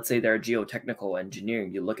 let's say they're geotechnical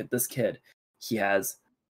engineering. You look at this kid, he has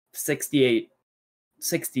 62%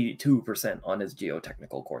 on his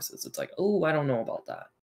geotechnical courses. It's like, oh, I don't know about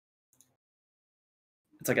that.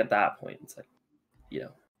 It's like at that point, it's like, you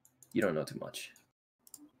know, you don't know too much.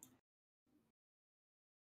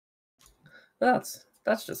 That's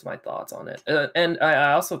just my thoughts on it. And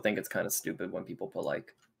I also think it's kind of stupid when people put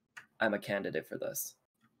like, I'm a candidate for this.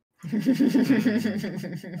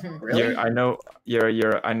 Really? I know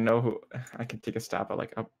who I can take a stab at,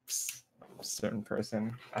 like a certain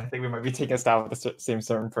person. I think we might be taking a stab at the same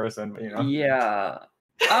certain person, but you know. Yeah.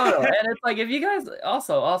 I don't know. And it's like, if you guys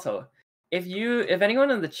also if anyone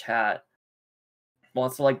in the chat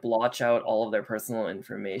wants to like blotch out all of their personal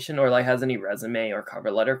information or like has any resume or cover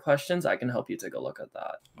letter questions, I can help you take a look at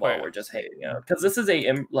that while we're just hanging out. Because this is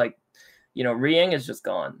like, you know, Riang is just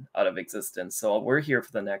gone out of existence, so we're here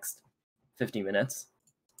for the next 50 minutes.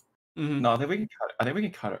 No, I think we can cut it. I think we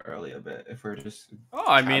can cut it early a bit if we're just. Oh,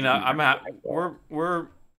 I mean, I'm happy.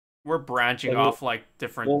 We're branching off like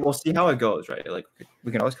different. We'll see how it goes, right? Like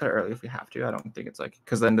we can always cut it early if we have to. I don't think it's like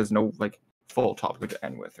because then there's no like full topic to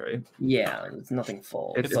end with, right? Yeah, it's nothing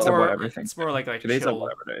full. It's more whatever thing. It's more like today's chill,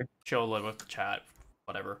 like whatever day. Chill with the chat,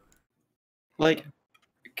 whatever. Like,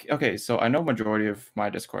 okay, so I know majority of my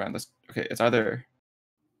Discord on this. Okay, it's either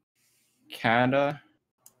Canada,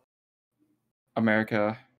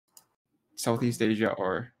 America, Southeast Asia,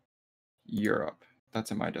 or Europe.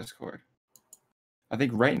 That's in my Discord. I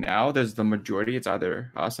think right now there's the majority. It's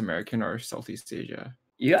either us, American, or Southeast Asia.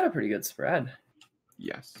 You got a pretty good spread.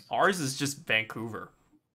 Yes. Ours is just Vancouver.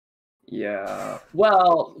 Yeah.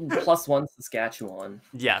 Well, +1 Saskatchewan.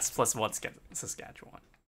 Yes, +1 Saskatchewan.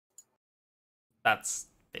 That's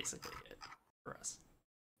basically it for us.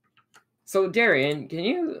 So, Darian, can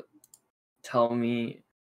you tell me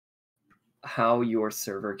how your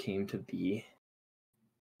server came to be?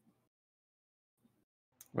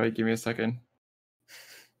 Wait, give me a second.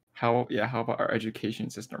 How about our education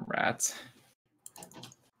system, rats?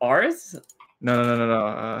 Ours?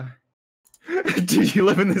 No. Dude, you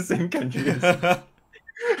live in the same country as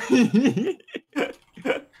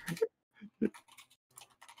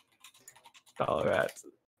dollar rats.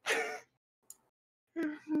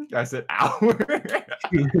 I said hour.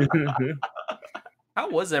 How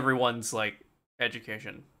was everyone's like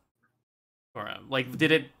education? Or like,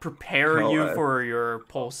 did it prepare you for your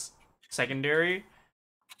post-secondary?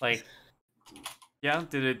 Like, yeah,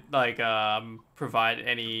 did it like provide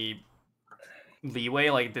any leeway?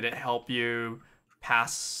 Like, did it help you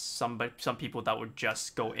pass some people that would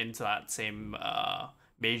just go into that same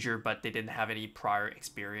major, but they didn't have any prior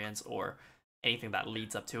experience or anything that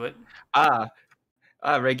leads up to it?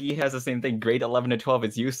 Reggie has the same thing. Grade 11 to 12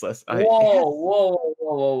 is useless. Whoa.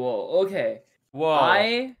 Okay. Whoa.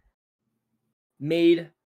 I made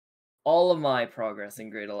all of my progress in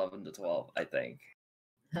grade 11 to 12, I think.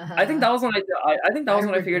 I think that was when I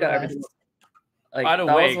figured out everything. Like, by the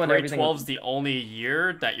way, grade 12 is the only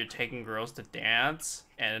year that you're taking girls to dance,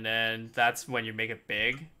 and then that's when you make it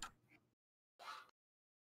big.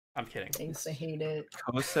 I'm kidding. Thanks, I hate it.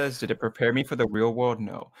 Ko says, "Did it prepare me for the real world?"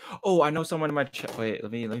 No. Oh, I know someone in my chat. Wait,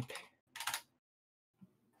 let me.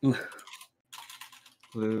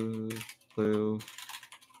 Blue.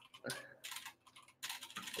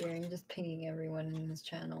 Yeah, I'm just pinging everyone in this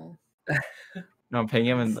channel. No, I'm paying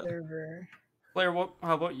him in the server. Claire,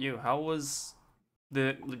 how about you? How was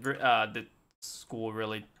the school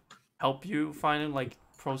really help you find like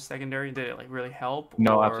post-secondary? Did it like really help?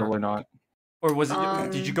 No, absolutely not. Or was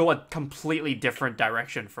it? Did you go a completely different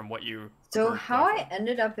direction from what you? So how I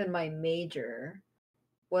ended up in my major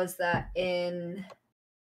was that in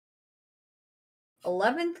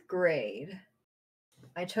 11th grade,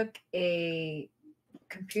 I took a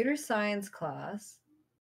computer science class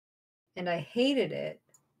and I hated it.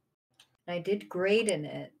 And I did great in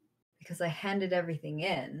it because I handed everything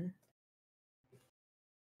in.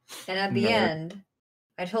 And at the end,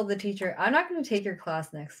 I told the teacher, I'm not going to take your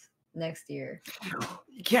class next year.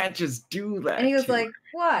 You can't just do that. And he was like,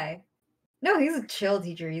 why? No, he's a chill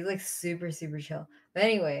teacher. He's like super, super chill. But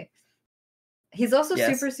anyway, he's also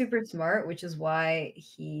super, super smart, which is why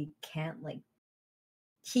he can't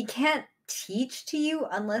teach to you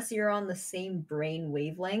unless you're on the same brain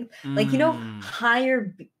wavelength. Like, you know,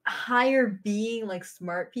 higher being like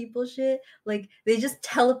smart people shit. Like they just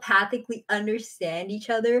telepathically understand each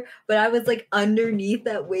other. But I was like underneath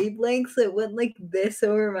that wavelength, so it went like this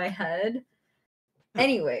over my head.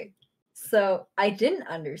 Anyway, so I didn't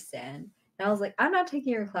understand. And I was like, I'm not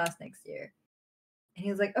taking your class next year. And he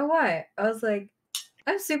was like, oh, why? I was like,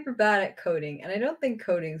 I'm super bad at coding, and I don't think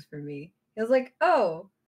coding's for me. He was like, oh,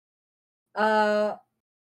 well,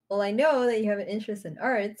 I know that you have an interest in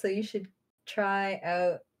art, so you should try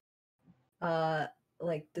out,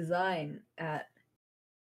 like, design at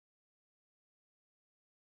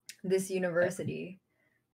this university.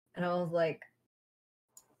 And I was like,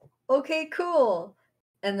 okay, cool.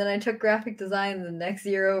 And then I took graphic design the next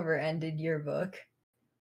year over and did yearbook.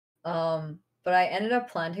 But I ended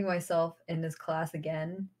up planting myself in this class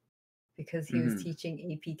again because he was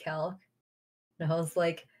teaching AP Calc. And I was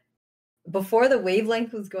like, before the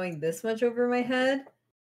wavelength was going this much over my head,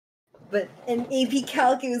 but in AP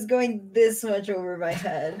Calc it was going this much over my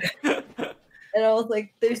head. And I was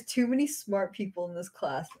like, there's too many smart people in this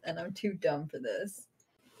class and I'm too dumb for this.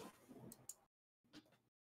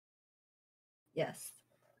 Yes,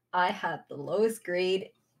 I had the lowest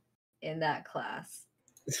grade in that class.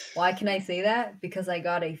 Why can I say that? Because I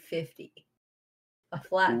got a 50. A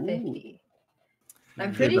flat 50.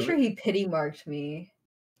 I'm pretty sure he pity marked me.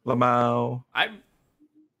 Lamau. I'm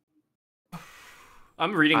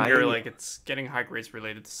reading here like it's getting high grades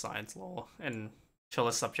related to science law, and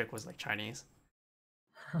chillest subject was like Chinese.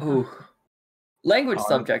 Ooh. Language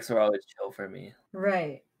subjects were always chill for me.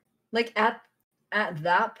 Right. Like at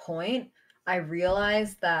that point, I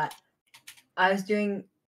realized that I was doing,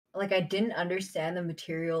 like, I didn't understand the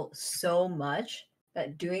material so much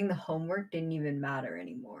that doing the homework didn't even matter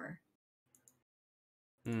anymore.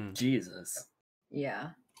 Jesus. Yeah.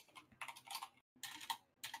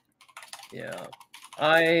 Yeah.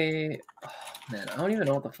 I don't even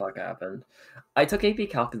know what the fuck happened. I took AP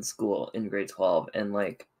Calc in school in grade 12, and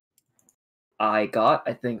like I got,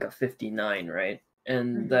 I think, a 59, right?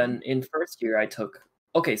 And then in first year I took,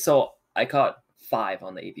 so I got 5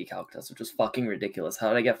 on the AP Calc test, which was fucking ridiculous. How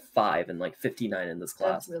did I get 5 and like 59 in this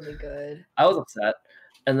class? That's really good. I was upset.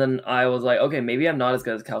 And then I was like, okay, maybe I'm not as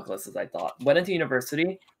good at calculus as I thought. Went into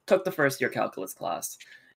university, took the first year calculus class.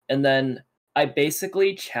 And then I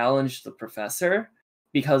basically challenged the professor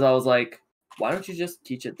because I was like, why don't you just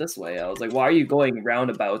teach it this way? I was like, why are you going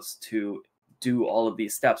roundabouts to do all of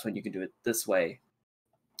these steps when you can do it this way?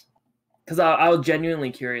 Because I was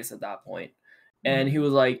genuinely curious at that point. And he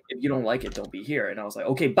was like, if you don't like it, don't be here. And I was like,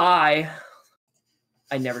 okay, bye.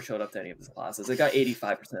 I never showed up to any of his classes. I got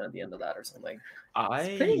 85% at the end of that or something.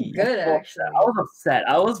 It's pretty good, actually. I was upset.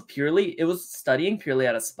 It was studying purely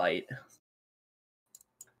out of spite.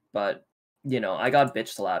 But, you know, I got bitch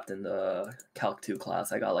slapped in the Calc 2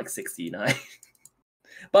 class. I got like 69.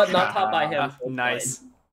 But not taught by him. So nice.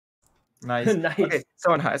 Nice. Okay,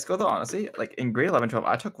 so in high school, though, honestly, like in grade 11, 12,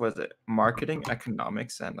 I took, was it marketing,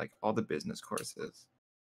 economics, and like all the business courses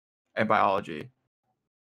and biology.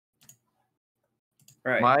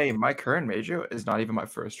 Right. My current major is not even my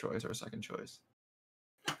first choice or second choice.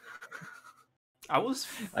 I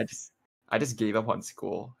just gave up on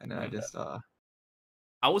school, and then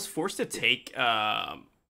I was forced to take my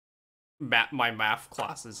math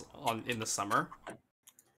classes in the summer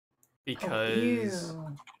because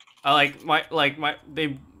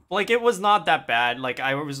it was not that bad. Like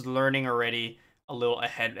I was learning already a little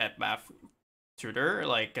ahead at math tutor,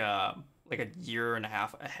 like like a year and a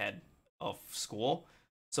half ahead of school.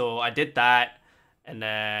 So I did that, and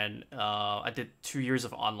then I did 2 years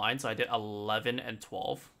of online. So I did 11 and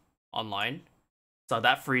 12 online. So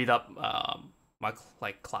that freed up my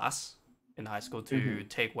like class in high school to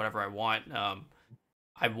take whatever I want.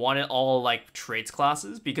 I wanted all like trades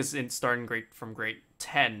classes because in starting from grade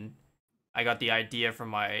 10, I got the idea from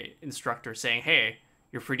my instructor saying, "Hey,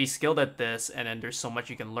 you're pretty skilled at this, and then there's so much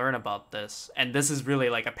you can learn about this, and this is really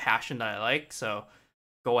like a passion that I like, so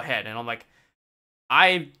go ahead." And I'm like,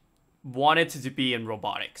 I wanted to be in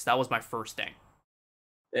robotics. That was my first thing.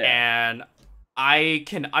 Yeah. And I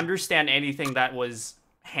can understand anything that was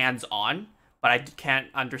hands-on, but I can't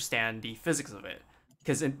understand the physics of it.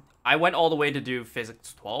 Because I went all the way to do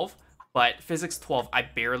physics 12, but physics 12, I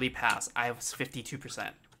barely passed. I was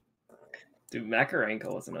 52%. Dude,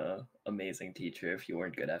 Makarenko was an amazing teacher if you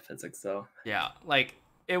weren't good at physics, though. Yeah, like,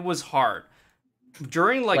 it was hard.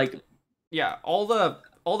 During, like yeah, all the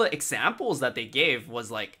examples that they gave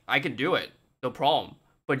was like, I can do it, no problem.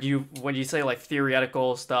 But when you say like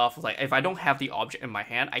theoretical stuff, like if I don't have the object in my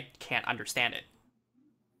hand, I can't understand it.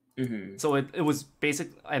 So it was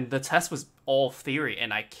basic, and the test was all theory,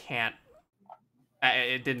 and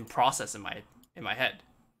it didn't process in my head.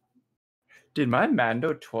 Dude, my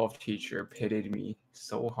Mando 12 teacher pitied me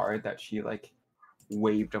so hard that she like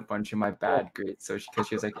waived a bunch of my bad grades. So because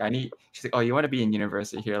she was like, she's like, oh, you want to be in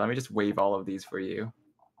university here? Let me just waive all of these for you.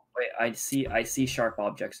 Wait, I see sharp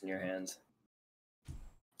objects in your hands,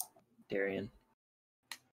 Darian.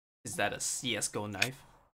 Is that a CS:GO knife?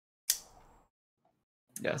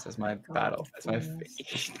 Yes, that's my battle. That's my fade.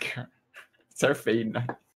 It's our fade knife.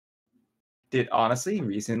 Dude, honestly,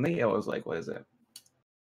 recently it was like, what is it?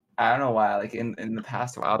 I don't know why. Like in the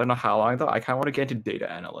past while, I don't know how long though. I kind of want to get into data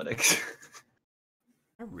analytics.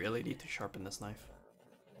 I really need to sharpen this knife.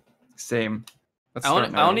 Same. I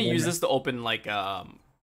only use this to open like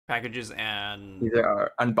packages and. These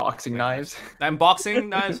are unboxing knives. Unboxing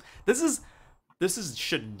knives. This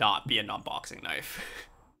should not be an unboxing knife.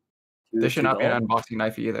 This should not be an unboxing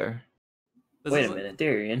knife either. Wait a minute,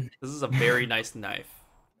 Darian. This is a very nice knife.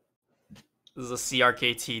 This is a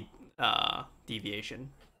CRKT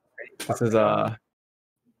deviation. This is a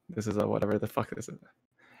whatever the fuck this is.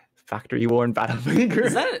 Factory worn battle finger.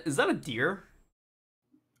 Is that a deer?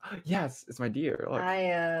 Yes, it's my deer. Look.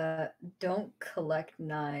 I don't collect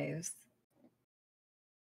knives.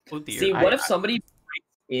 Oh dear. See, what if somebody breaks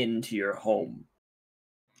into your home?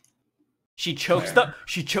 She chokes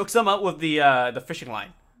them out with the fishing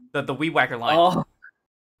line, the weed whacker line. Oh,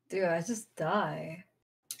 dude, I just die.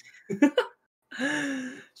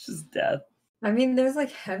 It's just death. I mean, there's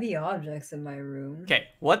like heavy objects in my room. Okay,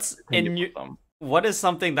 what is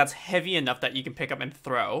something that's heavy enough that you can pick up and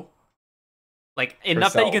throw? Like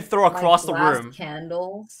enough that you can throw across the room.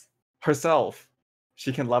 Candles. Herself.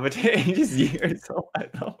 She can levitate and just yeet herself. I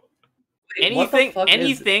know.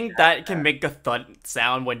 Anything that can make a thud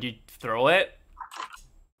sound when you throw it,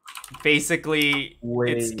 basically,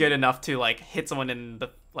 it's good enough to like hit someone in the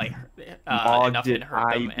enough to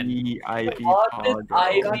hurt them.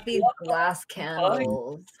 I got these glass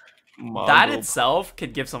candles. That itself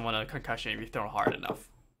could give someone a concussion if you throw hard enough.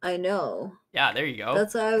 I know. Yeah, there you go.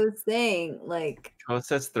 That's what I was saying. Like, how it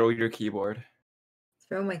says throw your keyboard.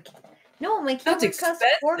 Throw my no, my keyboard.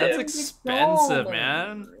 That's expensive,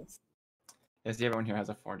 man. Yes, everyone here has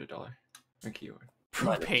a $400 keyboard.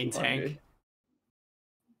 Propane tank.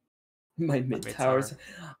 My mid towers.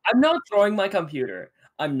 I'm not throwing my computer.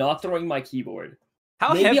 I'm not throwing my keyboard.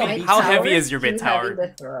 How heavy is your mid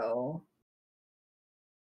tower?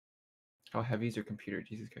 How heavy is your computer?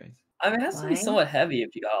 Jesus Christ. I mean, it has to be somewhat heavy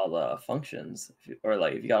if you got all the functions, or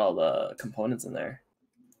like if you got all the components in there.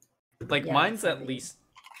 Like mine's at least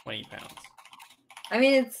 20 pounds. I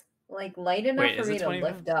mean, it's like light enough for me to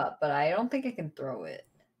lift up, but I don't think I can throw it.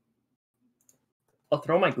 I'll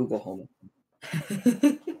throw my Google Home.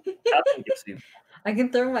 I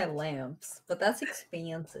can throw my lamps, but that's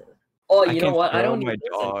expensive. Oh, you know what? I don't need my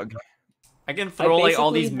dog. I can throw like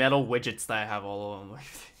all these metal widgets that I have all over my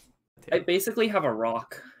I basically have a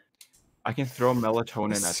rock. I can throw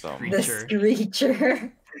melatonin at them. The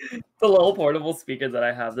screecher. The little portable speaker that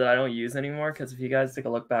I have that I don't use anymore, because if you guys take a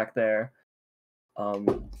look back there,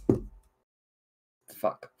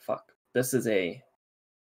 fuck. This is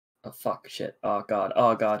fuck shit. Oh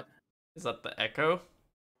god. Is that the Echo?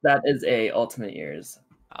 That is a Ultimate Ears.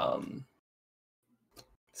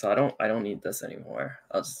 So I don't need this anymore.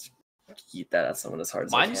 I'll just eat that at someone as hard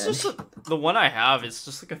as I can. Mine's just the one I have is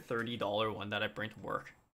just like a $30 one that I bring to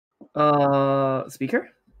work.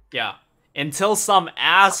 Speaker? Yeah. Until some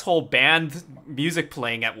asshole banned music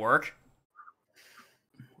playing at work.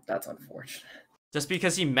 That's unfortunate. Just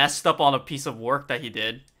because he messed up on a piece of work that he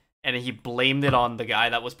did, and then he blamed it on the guy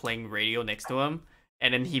that was playing radio next to him,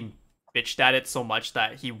 and then he bitched at it so much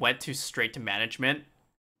that he went straight to management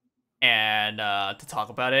and to talk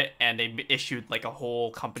about it, and they issued like a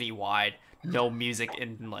whole company-wide no music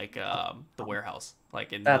in like the warehouse,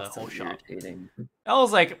 like in the whole shop. Irritating. I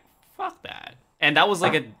was like, fuck that. And that was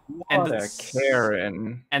like What a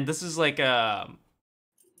Karen. and this is like half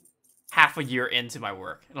a year into my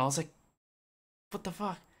work, and I was like, what the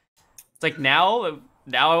fuck? It's like now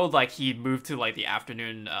like he moved to like the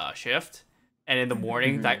afternoon shift, and in the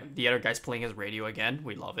morning that the other guy's playing his radio again.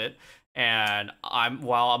 We love it. And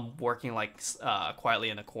while I'm working like quietly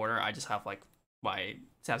in the corner, I just have like my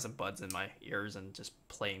Samsung buds in my ears and just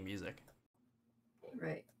playing music.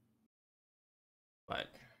 Right. But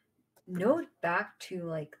note back to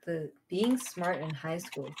like the being smart in high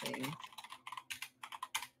school thing.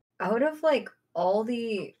 Out of like all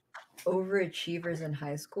the overachievers in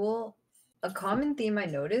high school, a common theme I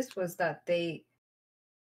noticed was that they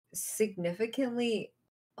significantly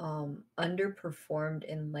underperformed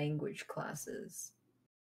in language classes.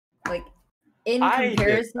 Like in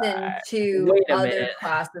comparison to other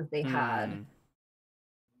classes they had.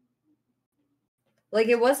 Like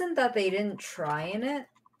it wasn't that they didn't try in it.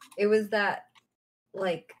 It was that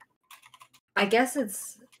like I guess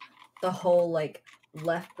it's the whole like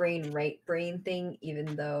left brain, right brain thing,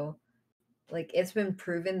 even though like it's been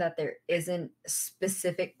proven that there isn't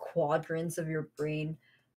specific quadrants of your brain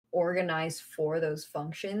organized for those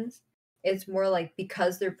functions. It's more like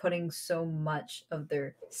because they're putting so much of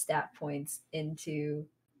their stat points into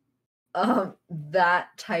that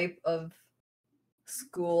type of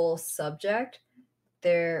school subject,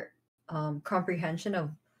 their comprehension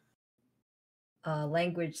of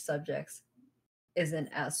language subjects isn't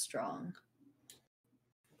as strong.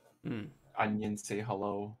 Onion, say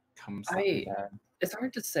hello. It's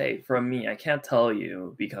hard to say from me. I can't tell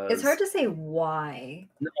you because it's hard to say why.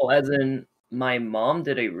 No, as in my mom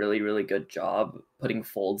did a really, really good job putting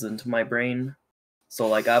folds into my brain. So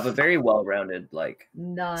like I have a very well-rounded like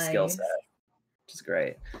skill set, which is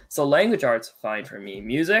great. So language arts fine for me.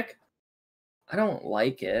 Music, I don't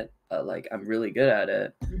like it, but like I'm really good at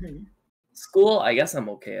it. School, I guess I'm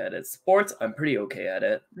okay at it. Sports, I'm pretty okay at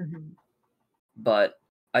it. But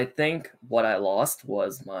I think what I lost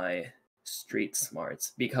was my street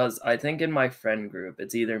smarts, because I think in my friend group,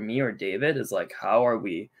 it's either me or David is like, how are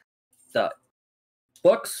we the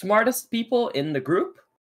book smartest people in the group?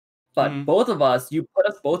 But both of us, you put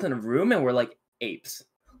us both in a room and we're like apes.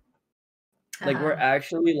 Like we're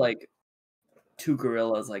actually like two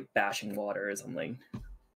gorillas like bashing water or something.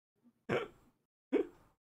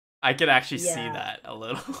 I could actually see that a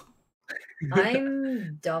little.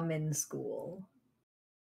 I'm dumb in school.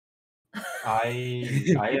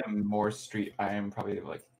 I am more street. I am probably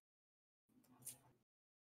like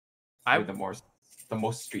the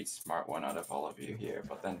most street smart one out of all of you here.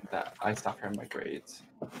 But then that I suffer in my grades.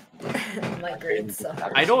 My grades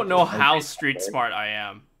suffer. I don't know how street smart I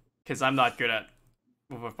am because I'm not good at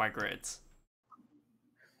with my grades.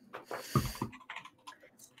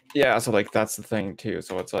 Yeah, so like that's the thing too.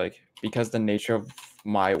 So it's like because the nature of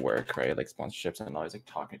my work, right, like sponsorships and always like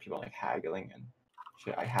talking to people, like haggling and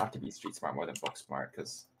shit, I have to be street smart more than book smart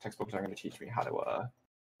because textbooks aren't going to teach me how to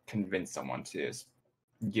convince someone to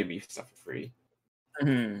give me stuff for free.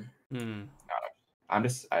 I'm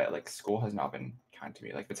just like school has not been kind to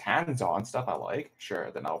me. Like if it's hands-on stuff I like,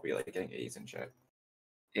 sure, then I'll be like getting A's and shit.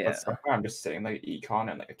 Yeah. But stuff where I'm just sitting like econ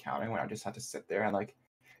and like accounting when I just have to sit there and like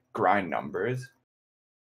grind numbers.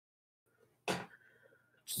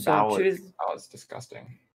 So that was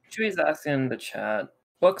disgusting. Chewy's asking in the chat,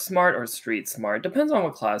 book smart or street smart? Depends on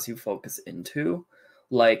what class you focus into.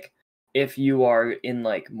 Like if you are in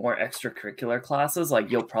like more extracurricular classes, like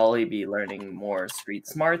you'll probably be learning more street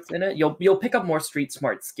smarts in it. You'll pick up more street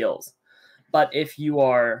smart skills. But if you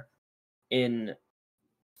are in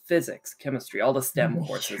physics, chemistry, all the STEM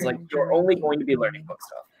courses, like you're only going to be learning book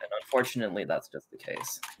stuff. And unfortunately that's just the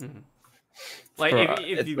case. Like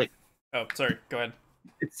if you like, oh sorry, go ahead.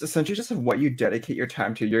 It's essentially just what you dedicate your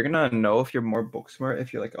time to. You're gonna know if you're more book smart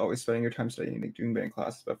if you're like always spending your time studying, like doing band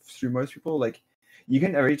classes. But for most people, like you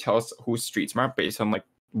can already tell us who's street smart based on like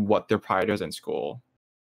what their pride is in school.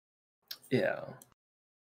 Yeah.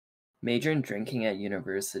 Major in drinking at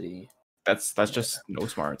university. That's just no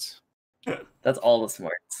smarts. That's all the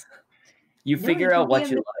smarts. You figure out what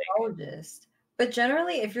you like. But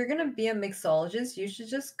generally, if you're going to be a mixologist, you should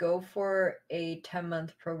just go for a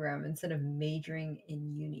 10-month program instead of majoring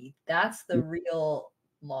in uni. That's the real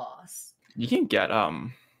loss. You can get what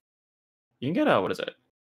is it?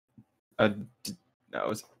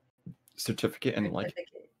 certificate in like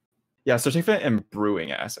Certificate. certificate in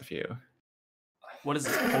brewing at SFU. What is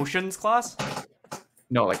this, potions class?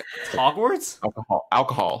 No, like Hogwarts?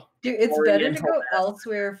 alcohol. Dude, it's better to Oriental go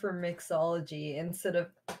elsewhere for mixology instead of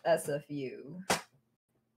SFU.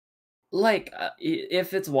 Like,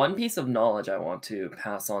 if it's one piece of knowledge I want to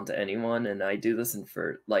pass on to anyone, and I do this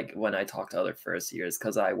like when I talk to other first years,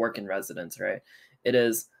 because I work in residence, right? It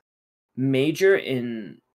is major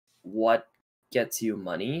in what gets you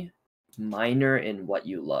money, minor in what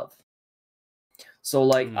you love. So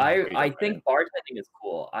like I think bartending is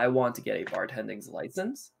cool. I want to get a bartending's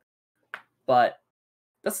license, but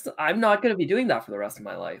I'm not going to be doing that for the rest of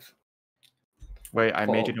my life. Wait, I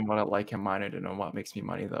majored in what I like and minored in what makes me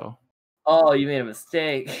money though. Oh, you made a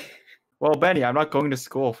mistake. Well, Benny, I'm not going to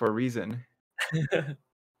school for a reason.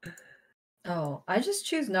 Oh, I just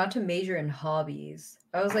choose not to major in hobbies.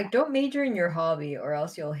 I was like, don't major in your hobby or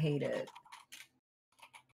else you'll hate it.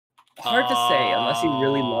 Hard to say unless you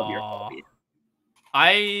really love your hobby.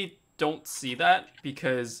 I don't see that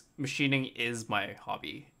because machining is my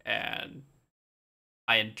hobby and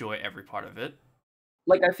I enjoy every part of it.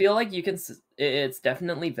 Like, I feel like it's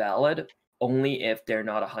definitely valid only if they're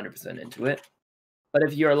not 100% into it. But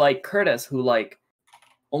if you're like Kurtis, who like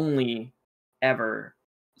only ever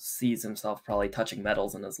sees himself probably touching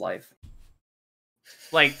metals in his life,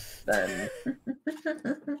 Like, then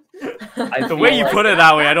the way you put it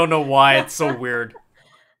that way, I don't know why it's so weird.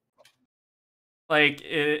 Like,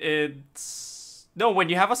 it's no, when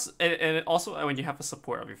you have and also when you have the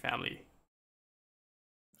support of your family.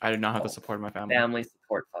 I do not have the support of my family. Family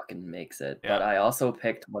support fucking makes it. Yeah. But I also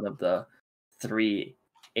picked one of the 3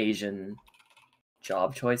 Asian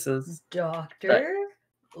job choices. Doctor,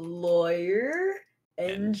 lawyer,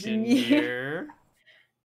 engineer.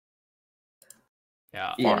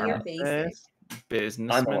 Yeah. Yeah, your basic. Pharmacist, I'm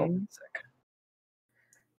businessman. sick.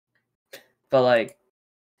 But like,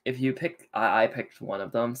 if you pick, I picked one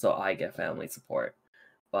of them, so I get family support.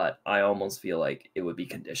 But I almost feel like it would be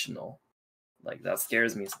conditional. Like, that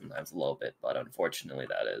scares me sometimes a little bit, but unfortunately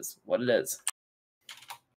that is what it is.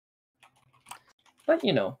 But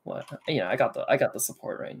you know what? You know, I got the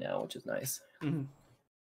support right now, which is nice. Mm-hmm.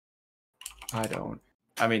 I don't.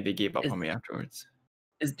 I mean, they gave up on me afterwards.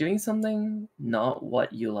 Is doing something not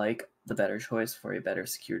what you like the better choice for a better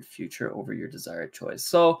secured future over your desired choice?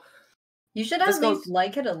 So You should at least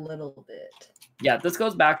like it a little bit. Yeah, this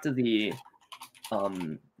goes back to the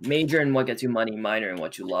major in what gets you money, minor in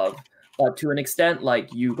what you love. But to an extent, like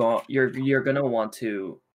you're gonna want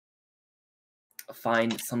to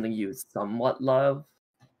find something you somewhat love,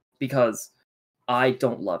 because I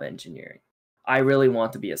don't love engineering. I really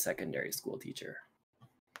want to be a secondary school teacher.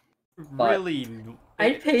 But Really?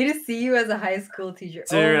 I'd pay to see you as a high school teacher.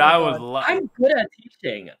 Dude, oh I God. would love. I'm good at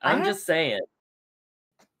teaching. I'm just saying.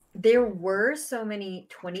 There were so many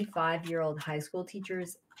 25-year-old high school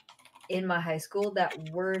teachers in my high school that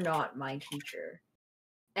were not my teacher.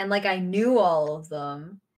 And like I knew all of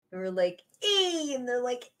them. And we're like, "E," and they're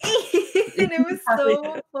like, "E," and it was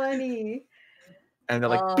so funny. And they're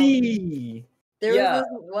like, B. There was this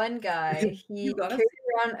one guy. He gotta carried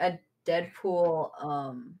around a Deadpool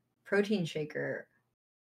protein shaker,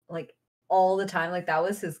 like all the time. Like that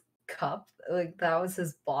was his cup. Like that was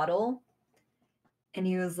his bottle. And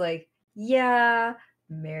he was like, "Yeah,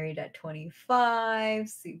 married at 25,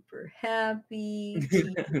 super happy,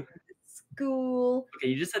 teaching at school." Okay,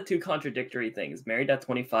 you just said 2 contradictory things. Married at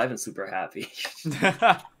 25 and super happy.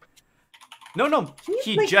 No.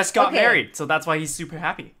 He like, just got okay. married, so that's why he's super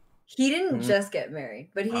happy. He didn't just get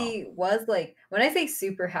married, but he was like, when I say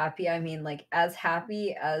super happy, I mean like as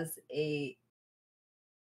happy as a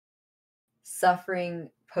suffering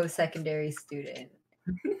post-secondary student.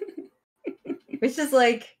 Which is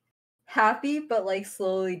like happy, but like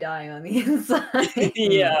slowly dying on the inside.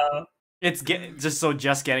 Yeah. It's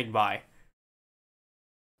just getting by.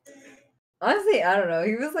 Honestly, I don't know.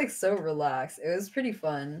 He was like so relaxed. It was pretty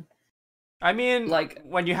fun. I mean, Like,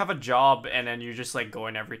 when you have a job and then you're just like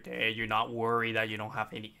going every day, you're not worried that you don't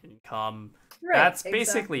have any income. Right, That's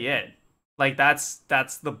basically it. Like that's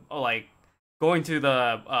the like going to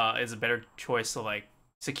the is a better choice to like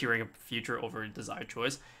securing a future over a desired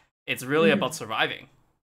choice. It's really about surviving.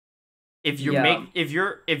 If you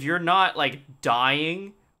if you're not like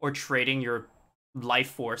dying or trading your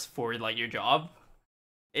life force for like your job,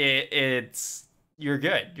 it's you're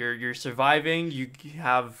good. You're surviving. You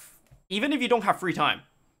have, even if you don't have free time,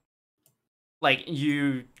 like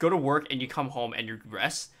you go to work and you come home and you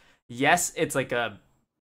rest. Yes, it's like a,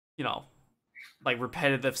 like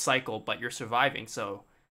repetitive cycle, but you're surviving. So,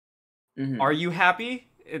 are you happy?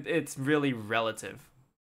 It's really relative.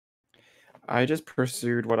 I just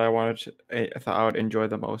pursued what I wanted to, I thought I would enjoy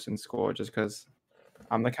the most in school, just because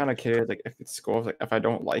I'm the kind of kid, like, if it's school, like, if I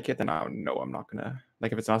don't like it, then I know I'm not gonna,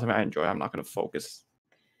 like, if it's not something I enjoy, I'm not gonna focus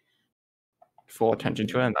full attention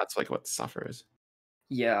to it, and that's, like, what suffers.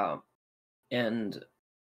 Yeah, and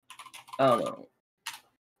I don't know.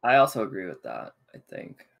 I also agree with that. I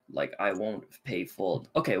think like I won't pay full.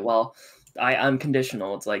 Okay, well, I'm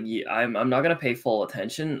conditional. It's like I'm not gonna pay full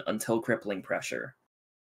attention until crippling pressure,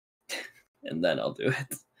 and then I'll do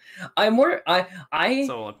it. I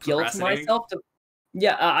So guilt procrastinating? myself to.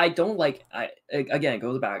 Yeah, I don't like. Again, it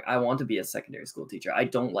goes back. I want to be a secondary school teacher. I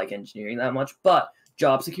don't like engineering that much, but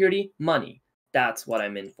job security, money. That's what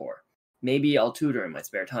I'm in for. Maybe I'll tutor in my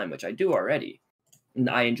spare time, which I do already, and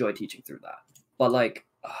I enjoy teaching through that. But like.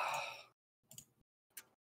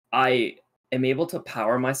 I am able to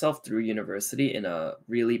power myself through university in a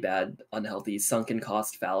really bad, unhealthy, sunken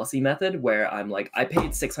cost fallacy method where I'm like, I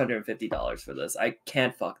paid $650 for this. I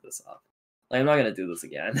can't fuck this up. Like, I'm not gonna do this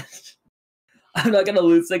again. I'm not gonna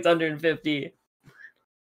lose $650.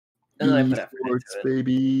 And then I put effort into it.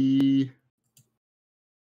 Baby.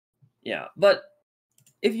 Yeah, but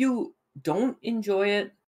if you don't enjoy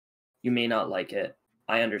it, you may not like it.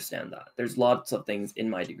 I understand that. There's lots of things in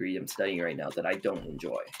my degree I'm studying right now that I don't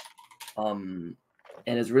enjoy. And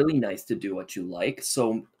it's really nice to do what you like.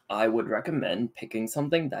 So I would recommend picking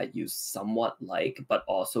something that you somewhat like, but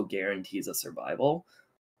also guarantees a survival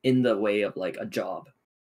in the way of like a job.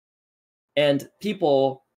 And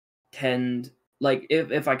people tend, like,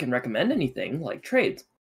 if I can recommend anything, like trades,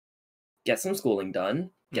 get some schooling done,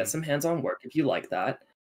 get some hands-on work if you like that.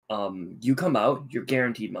 You come out, you're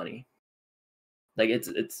guaranteed money. Like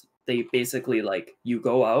it's they basically like you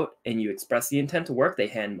go out and you express the intent to work, they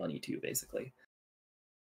hand money to you basically.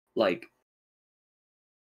 Like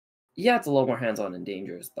yeah, it's a little more hands-on and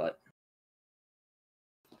dangerous, but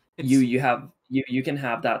you can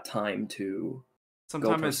have that time to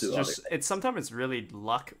sometimes it's just sometimes it's really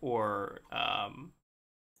luck or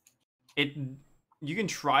you can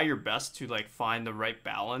try your best to like find the right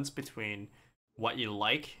balance between what you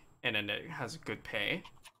like and then it has good pay.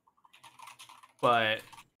 But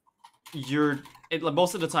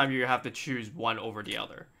most of the time you have to choose one over the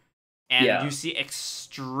other. And you see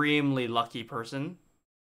extremely lucky person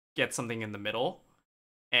get something in the middle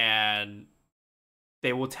and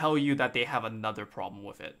they will tell you that they have another problem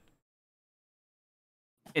with it.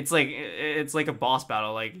 It's like a boss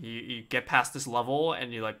battle. Like you get past this level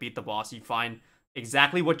and you like beat the boss, you find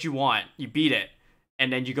exactly what you want, you beat it,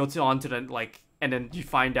 and then you go on to the like and then you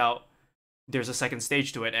find out there's a second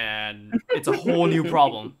stage to it and it's a whole new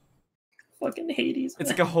problem. Fucking Hades. It's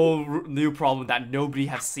like a whole new problem that nobody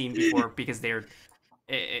has seen before because they're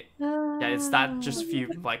it's that just few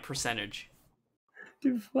like percentage.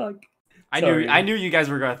 Dude, fuck. I knew you guys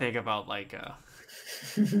were gonna think about like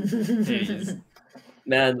Hades.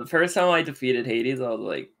 Man, the first time I defeated Hades, I was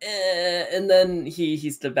like, and then he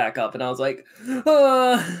stood back up, and I was like,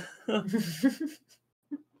 yeah.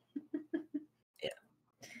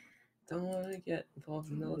 Don't want to get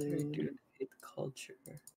involved in the military due to hate the culture.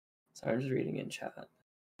 Sorry, I'm just reading in chat.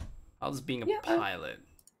 How's being a pilot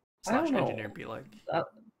 / engineer be like?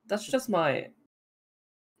 That's just my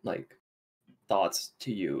like thoughts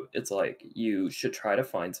to you. It's like you should try to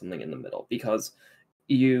find something in the middle because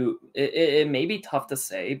it may be tough to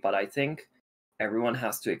say, but I think everyone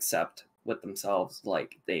has to accept with themselves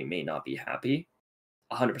like they may not be happy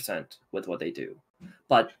 100% with what they do,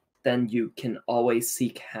 but then you can always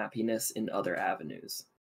seek happiness in other avenues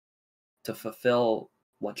to fulfill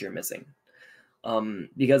what you're missing,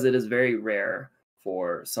 because it is very rare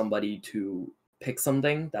for somebody to pick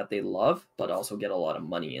something that they love but also get a lot of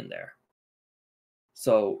money in there.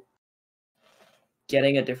 So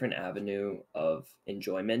getting a different avenue of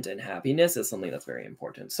enjoyment and happiness is something that's very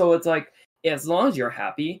important. So it's like, as long as you're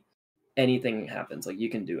happy, anything happens. Like, you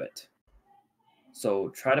can do it. So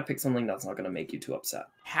try to pick something that's not going to make you too upset.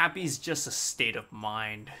 Happy's just a state of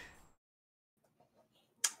mind.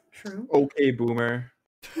 True. Okay, boomer.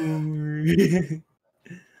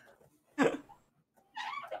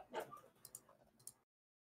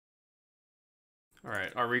 All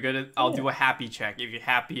right, are we good? I'll do a happy check. If you're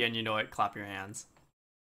happy and you know it, clap your hands.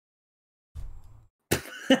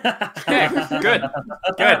 Okay, good.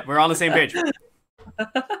 We're on the same page.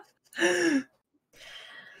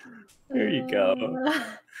 There you go.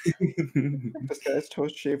 This guy's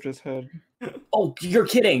toast shaved his head. Oh, you're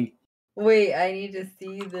kidding. Wait, I need to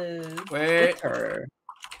see this. Wait.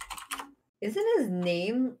 Isn't his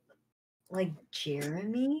name like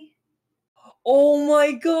Jeremy? Oh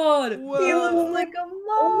my god! Whoa. He looks like a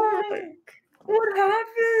monk! What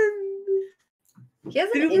happened? He has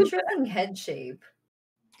an interesting head shape.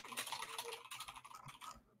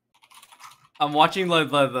 I'm watching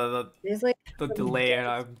the There's like delay, and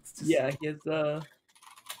I'm just... Yeah, he has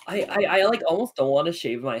I like almost don't want to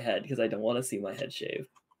shave my head because I don't want to see my head shaved.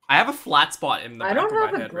 I have a flat spot in the back I don't of my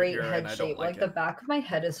have a head great right here, head and I shape. don't like Like the it. back of my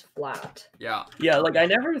head is flat. Yeah. Yeah, like I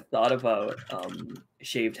never thought about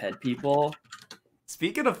shaved head people.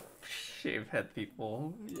 Speaking of shaved head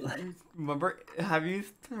people, remember? Have you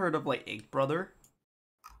heard of like Ink Brother?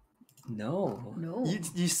 No. No.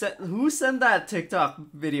 You said who sent that TikTok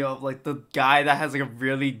video of like the guy that has like a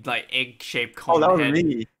really like egg shaped Oh, cone that was head?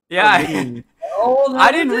 me. Yeah. That was me. Oh,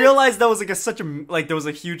 I didn't realize that was like such a like there was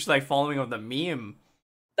a huge like following of the meme.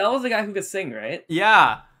 That was the guy who could sing, right?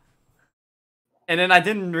 Yeah. And then I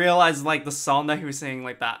didn't realize like the song that he was singing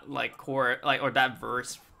like that like chorus like or that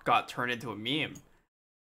verse got turned into a meme.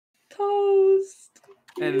 Toast.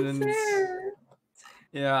 And then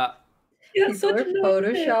yeah. People are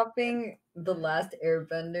photoshopping the last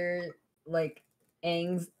Airbender, like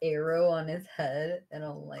Aang's arrow on his head, and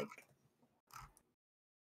I'm like,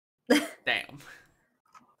 Damn.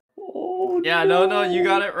 Oh, Yeah, no, you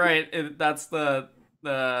got it right. That's the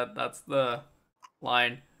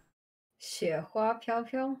line. 雪花飘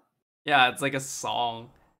飘. Yeah, it's like a song.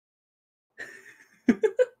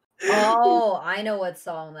 Oh, I know what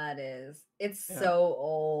song that is. It's Yeah. so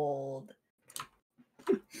old.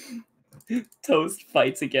 Toast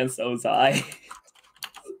fights against Ozai.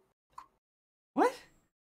 What?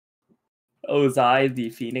 Ozai, the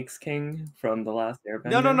Phoenix King from the last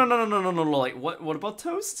Airbender. No. Like, what about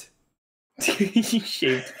Toast? He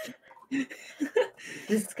shaved.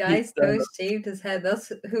 This guy's Toast shaved his head.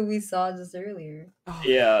 That's who we saw just earlier. Oh.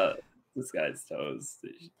 Yeah, this guy's Toast.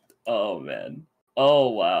 Oh man. Oh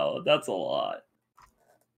wow, that's a lot.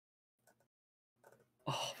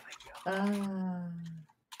 Oh my god.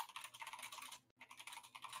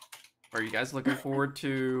 Are you guys looking forward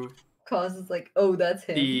to Cause is like, oh, that's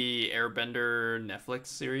him. the Airbender Netflix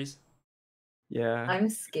series? Yeah. I'm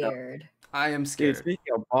scared. I am Dude, scared.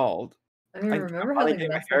 speaking of bald, I mean, remember how finally the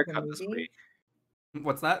getting my Netflix haircut this movie? week.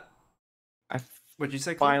 What's that? I What'd you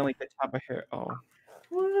say, Claire? finally get to have a hair. Oh,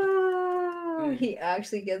 Wow, he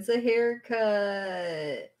actually gets a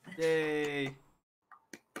haircut. Yay!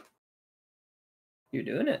 You're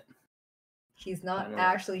doing it. He's not Finally.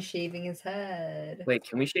 actually shaving his head. Wait,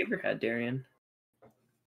 can we shave your head, Darian?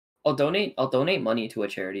 I'll donate money to a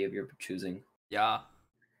charity of your choosing. Yeah.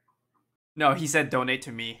 No, he said donate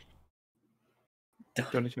to me.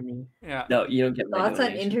 donate to me. Yeah. No, you don't get my Thoughts on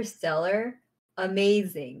donation. Interstellar?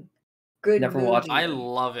 Amazing. Good Never movie. watched I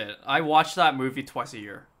love it. I watch that movie twice a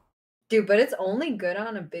year. Dude, but it's only good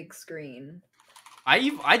on a big screen.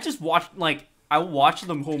 I just watched like I watch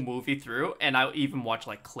the whole movie through, and I even watch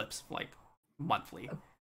like clips like monthly.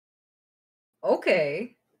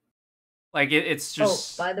 Okay. Like it's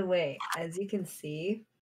just. Oh, by the way, as you can see,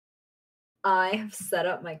 I have set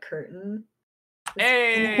up my curtain.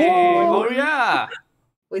 Hey! Oh yeah!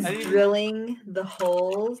 Was I didn't- drilling the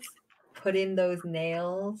holes, put in those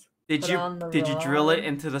nails. Did Put on the you drill it rod.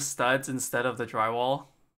 into the studs instead of the drywall?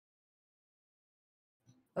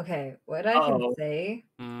 Okay, what I can Oh. say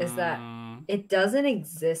is that Mm, it doesn't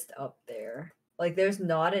exist up there. Like, there's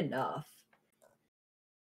not enough.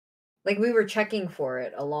 Like, we were checking for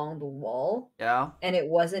it along the wall, yeah. and it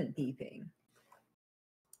wasn't beeping.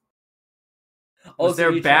 Was so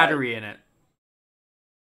there you battery in it?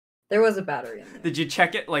 There was a battery in there. Did you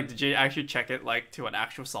check it? Like, did you actually check it like to an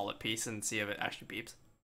actual solid piece and see if it actually beeps?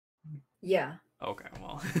 Yeah. Okay,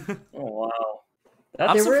 well. tried? Oh wow.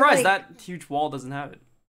 I'm There were, surprised like- that huge wall doesn't have it.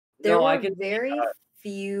 There No, I were could see very that.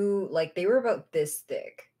 few, like, they were about this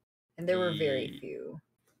thick, and there were very Ye- few.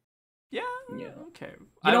 Yeah. Yeah. Okay.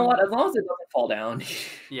 You know what? As long as it doesn't fall down.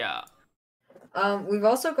 Yeah. We've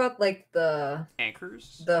also got, like, the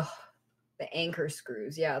Anchors. anchor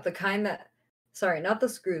screws. Yeah, the kind that, sorry, not the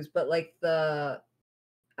screws, but like I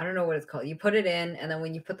don't know what it's called. You put it in, and then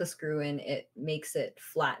when you put the screw in, it makes it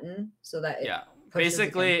flatten so that it Yeah. pushes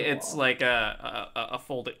Basically, against the it's wall. like a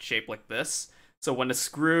folded shape like this. So when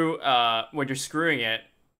when you're screwing it,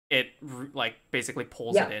 like basically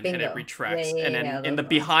pulls Yeah, it in and it bingo. retracts, Yeah, and then yeah, in the those ones.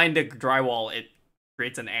 behind the drywall, it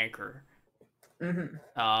creates an anchor. Mhm.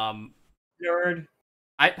 Nerd.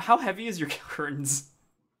 How heavy is your curtains?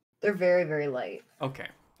 They're very, very light. Okay,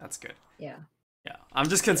 that's good. Yeah. Yeah, I'm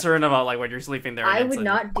just concerned about like when you're sleeping there. and I it's would like-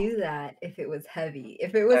 not do that if it was heavy.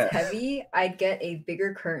 If it was Yeah. heavy, I'd get a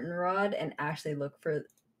bigger curtain rod and actually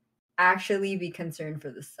be concerned for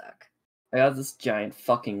the suck. I got this giant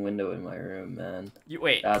fucking window in my room, man.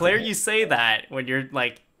 Wait, That's Claire, okay. you say that when you're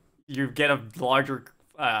like, you get a larger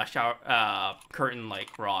shower curtain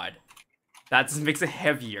like rod. That just makes it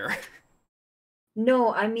heavier.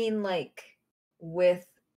 No, I mean like with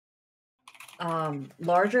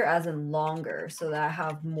larger as in longer, so that I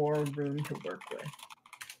have more room to work with.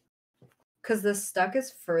 Because the stuck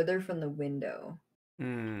is further from the window.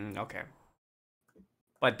 Okay.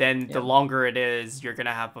 But then the longer it is, you're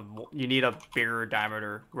gonna have you need a bigger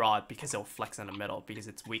diameter rod because it'll flex in the middle because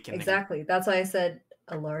it's weakening. Exactly. That's why I said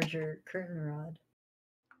a larger curtain rod.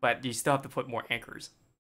 But you still have to put more anchors.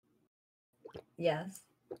 Yes.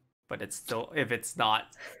 But it's still, if it's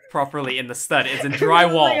not properly in the stud, it's in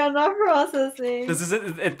drywall. Like, I'm not processing. This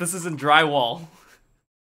isn't drywall.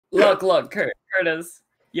 Look, Curtis.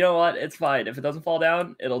 You know what? It's fine. If it doesn't fall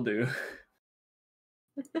down, it'll do.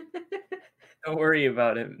 Don't worry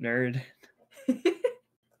about it, nerd.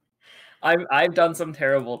 I've done some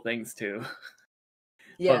terrible things too.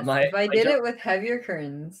 Yes, if I did it with heavier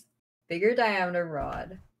curtains, bigger diameter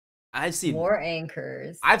rod, I've seen more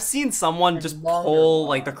anchors. I've seen someone just pull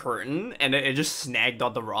like the curtain and it just snagged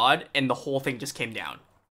on the rod and the whole thing just came down.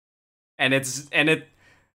 And it's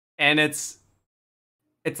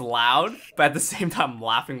loud, but at the same time I'm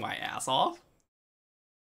laughing my ass off.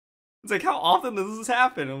 It's like, how often does this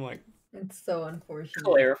happen? I'm like, it's so unfortunate.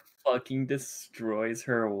 Claire fucking destroys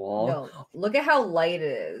her wall. No, look at how light it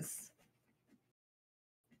is.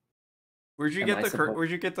 Where'd you get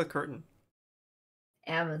the curtain?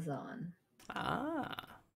 Amazon. Ah.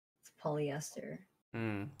 It's polyester.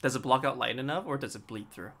 Does it block out light enough or does it bleed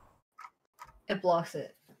through? It blocks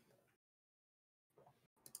it.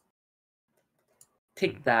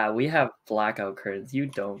 Take that. We have blackout curtains. You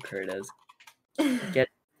don't, Curtis. Get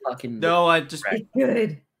fucking. No, I just. It's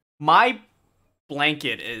good. My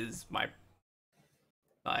blanket is my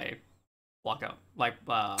blackout, like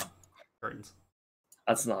curtains.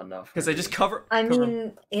 That's not enough. Because I just cover. I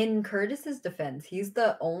mean, in Curtis's defense, he's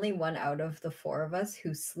the only one out of the four of us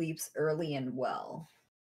who sleeps early and well.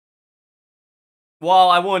 Well,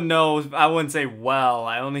 I wouldn't say well.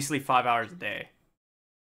 I only sleep 5 hours a day.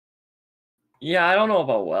 Yeah, I don't know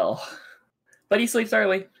about well. But he sleeps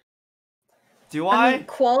early. Do I? mean,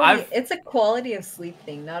 quality. It's a quality of sleep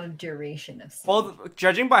thing, not a duration of sleep. Well,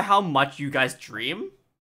 judging by how much you guys dream,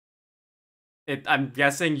 I'm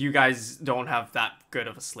guessing you guys don't have that good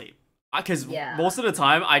of a sleep. Because most of the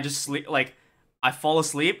time, I just sleep, like, I fall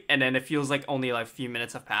asleep, and then it feels like only like a few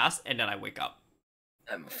minutes have passed, and then I wake up.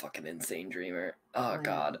 I'm a fucking insane dreamer. Oh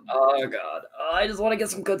god. Oh god. Oh, I just want to get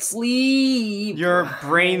some good sleep. Your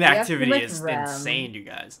brain activity is insane, you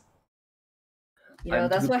guys. You know,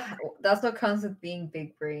 that's what comes with being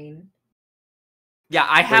big brain. Yeah,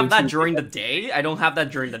 I have that during the day. I don't have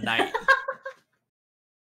that during the night.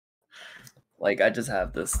 Like, I just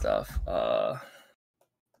have this stuff.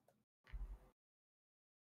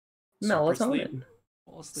 Melatonin.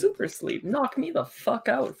 Super sleep. Knock me the fuck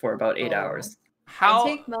out for about 8 hours. I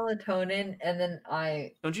take melatonin and then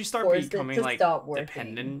I don't you start becoming like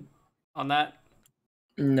dependent on that?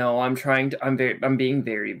 No, I'm being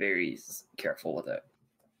very, very careful with it.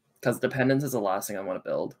 Because dependence is the last thing I want to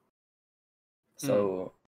build.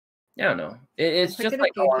 So I don't know. It's just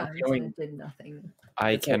like how I'm feeling. It did nothing.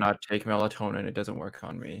 I cannot take melatonin. It doesn't work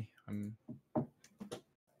on me.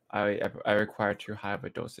 I require too high of a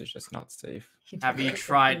dosage. That's not safe. Have you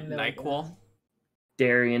tried NyQuil?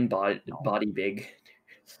 Darien body big.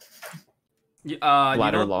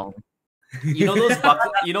 Bladder long. You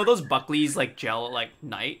know those Buckley's like gel like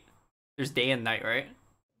night? There's day and night, right?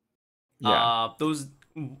 Yeah.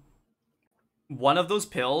 One of those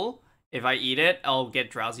pill, if I eat it, I'll get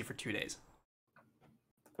drowsy for 2 days.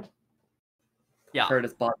 Yeah.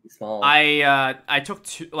 Curtis body small. I took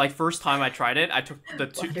two, like, first time I tried it, I took the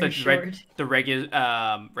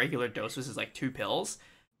regular dose, which is like 2 pills.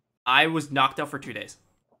 I was knocked out for 2 days.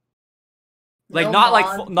 Like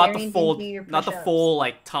not the full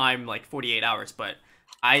like time, like 48 hours, but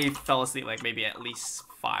I fell asleep like maybe at least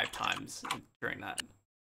 5 times during that.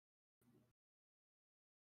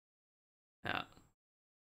 Yeah.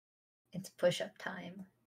 It's push-up time.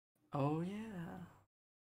 Oh yeah.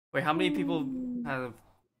 Wait, how many people have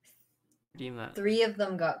redeemed that? 3 of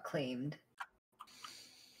them got claimed.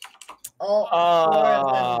 All 4 of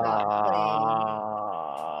them got claimed.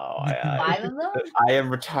 5 of them? I am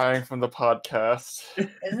retiring from the podcast.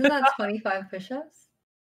 Isn't that 25 push-ups?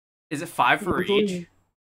 Is it 5 for each?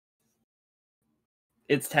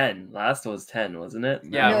 It's 10. Last was 10, wasn't it?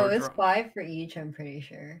 Yeah. No, it's 5 for each, I'm pretty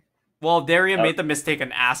sure. Well, Darian made the mistake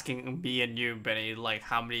in asking me and you, Benny, like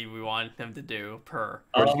how many we wanted them to do per.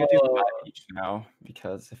 We're just gonna do 5 each now,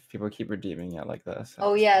 because if people keep redeeming it like this.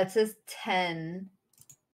 Oh yeah, it says 10.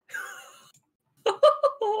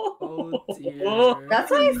 Oh dear.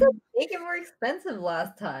 That's why I said make it more expensive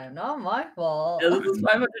last time. Not my fault. Yeah, this is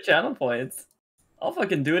 500 channel points. I'll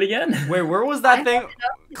fucking do it again. Wait, where was that I thing? have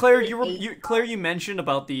enough to Claire, do it Claire, you mentioned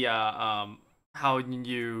about the how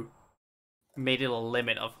you made it a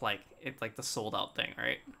limit of like it's like the sold out thing,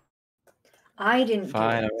 right? I didn't do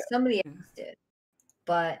Fine. it. Somebody else did.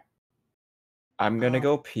 But I'm gonna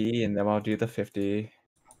go pee and then I'll do the 50.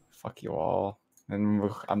 Fuck you all. And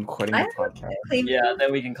I'm quitting the I podcast. claimed Yeah,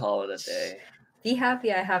 then we can call it a day. Be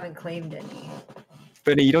happy I haven't claimed any.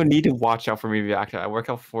 But you don't need to watch out for me react. I work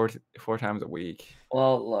out four times a week.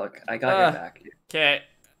 Well, look, I got your back. Okay,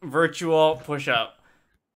 virtual push up.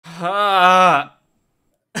 Ha.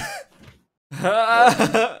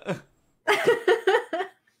 Ha.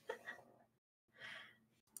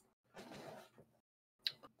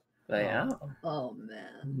 But yeah, Oh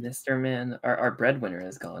man. Mr. Man, our breadwinner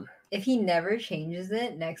is gone. If he never changes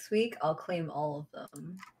it next week, I'll claim all of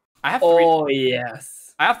them. I have Oh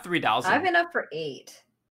yes, I have 3,000. I've been up for 8.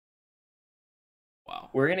 Wow.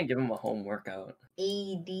 we're gonna give him a home workout.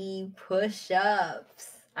 AD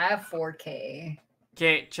push-ups. I have 4K.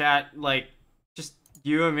 Okay, chat, like, just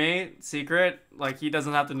you and me, secret, like, he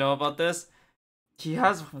doesn't have to know about this. He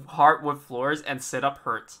has hardwood floors and sit-up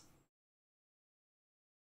hurts.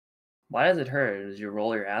 Why does it hurt? Did you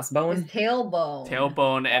roll your ass bone? His tailbone.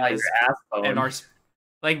 Tailbone and Your his, ass bone. and our,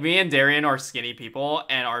 like, me and Darian are skinny people,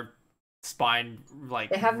 and our spine, like...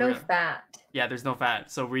 They have no fat. Yeah, there's no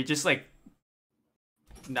fat, so we just, like,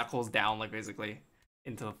 knuckles down, like, basically,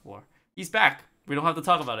 into the floor. He's back. We don't have to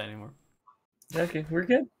talk about it anymore. Okay, we're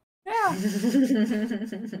good. Yeah.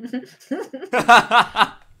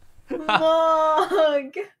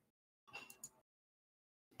 Mug. Did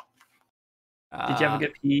you have a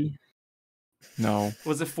good pee? No.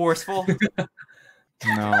 Was it forceful?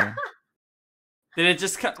 No. Did it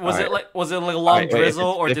just cut? Was Alright. it like a long Alright, wait, if drizzle,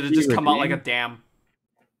 it's or did it 50 just come out like a redeem- dam?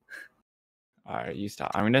 Alright, you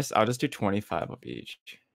stop. I'll just do 25 of each.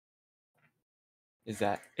 Is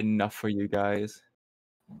that enough for you guys?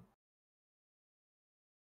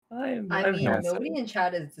 I mean, not nobody in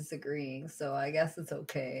chat is disagreeing, so I guess it's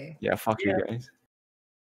okay. Yeah, fuck you guys.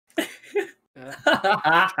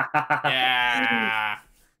 Yeah.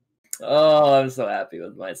 Oh, I'm so happy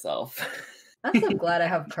with myself. I'm so glad I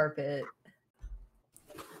have carpet.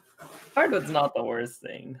 Hardwood's not the worst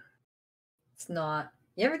thing. It's not.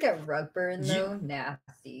 You ever get rug burn though?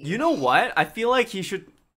 Nasty. You know what? I feel like he should.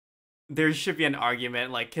 There should be an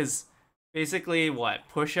argument, like, cause basically, what,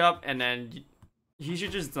 push up, and then he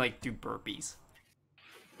should just like do burpees.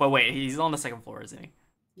 But wait, he's on the second floor, isn't he?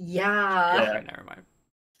 Yeah. Okay, never mind.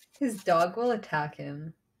 His dog will attack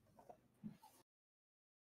him.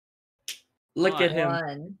 Look at him.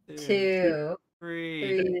 1, Two, 2,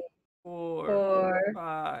 3, 3, 4, 4,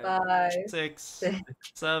 5, 5, 6, 6,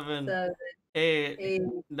 7, 7, 8, 8,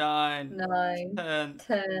 9, 9, 10,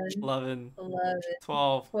 10, 11, 11,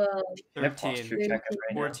 12, 12, Can I posture 13, check it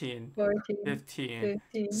right now? 14, 14, 15,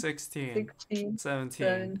 15, 16, 16, 17,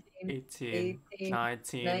 17, 18, 18,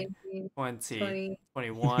 19, 19, 20, 20,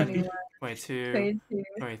 21, 21, 22, 22,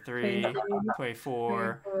 23, 23,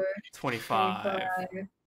 24, 24, 25. 25.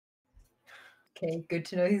 Okay, good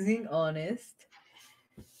to know he's being honest.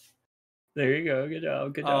 There you go. Good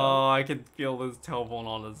job. Good job. Oh, I can feel his tailbone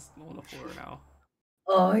on the floor now.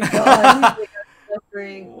 Oh my god, he's like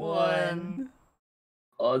suffering. 1,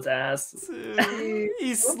 Oh, his ass. 2.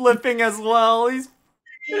 He's slipping as well. He's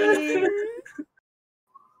 3,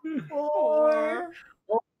 4. 4. Oh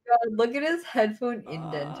my god, look at his headphone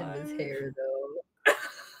indent in his hair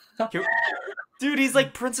though. Dude, he's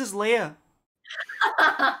like Princess Leia.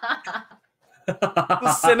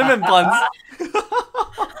 The cinnamon buns.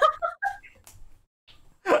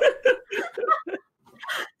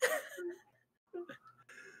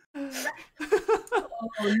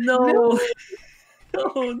 Oh no.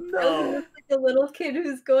 Oh It's no. like a little kid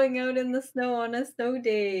who's going out in the snow on a snow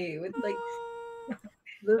day with like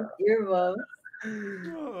those earmuffs.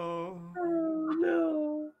 Oh. Oh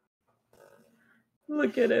no.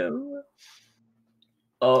 Look at him.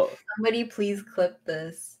 Oh. Somebody please clip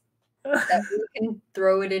this. That we can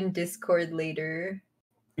throw it in Discord later.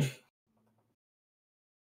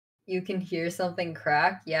 You can hear something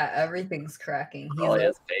crack. Yeah, everything's cracking. He's Oh, like,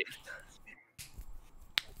 yes, face.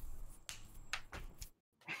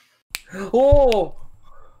 Oh!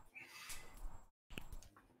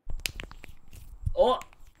 Oh! oh,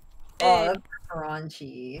 Hey. that's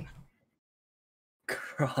crunchy.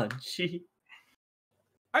 Crunchy.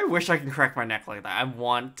 I wish I could crack my neck like that. I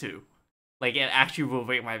want to. Like, it actually will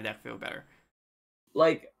make my neck feel better.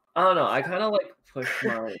 Like, I don't know. I kind of like pushed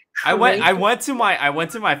my. I went to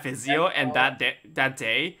my physio, and that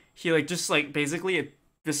day he like just like basically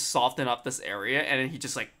just softened up this area, and then he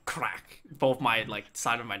just like crack both my like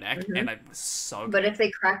side of my neck, and I was so But good. if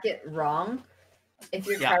they crack it wrong, if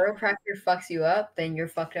your chiropractor fucks you up, then you're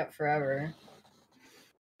fucked up forever.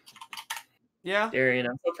 Yeah. Darian,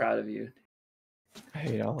 I'm so proud of you. I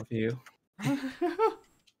hate all of you.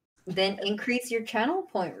 Then increase your channel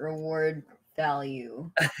point reward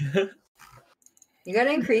value. You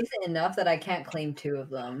gotta increase it enough that I can't claim 2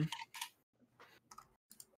 of them.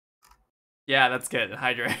 Yeah, that's good.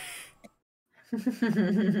 Hydrate.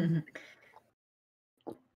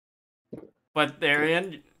 But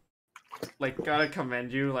Darian, like, gotta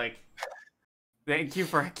commend you. Like, thank you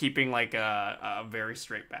for keeping like a very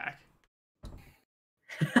straight back.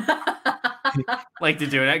 Like to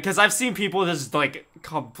do it, because I've seen people just like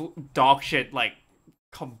dog shit, like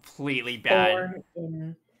completely bad, Born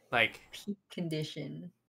in like peak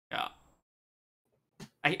condition. yeah.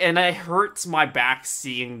 And it hurts my back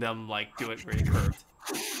seeing them like do it really curved.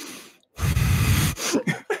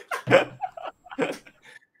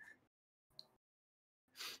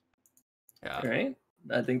 Yeah. All right.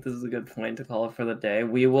 I think this is a good point to call it for the day.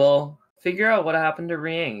 We will figure out what happened to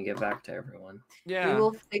Riang and get back to everyone. Yeah. We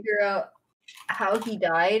will figure out how he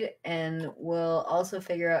died, and we'll also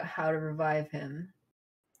figure out how to revive him.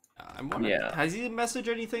 I'm wondering, has he messaged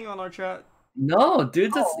anything on our chat? No,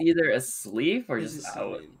 dude's just either asleep or just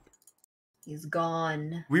out. He's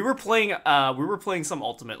gone. We were playing some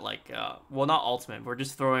ultimate, like well, not ultimate, we're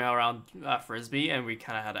just throwing around frisbee, and we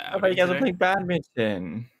kind of had to How about you guys are playing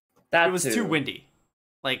badminton? That it was too windy.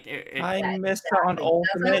 Like I missed out on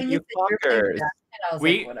ultimate, you fuckers. I was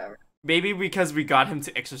like, whatever. Maybe because we got him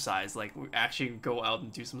to exercise, like we actually go out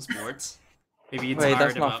and do some sports. Maybe it's Wait,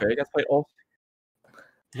 that's not fair. You guys play ultimate.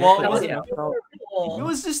 Well, it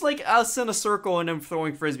was just like us in a circle and then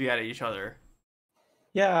throwing frisbee at each other.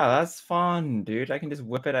 Yeah, that's fun, dude. I can just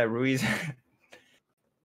whip it at Ruiz.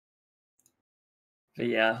 But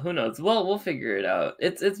yeah, who knows? Well, we'll figure it out.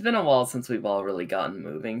 It's been a while since we've all really gotten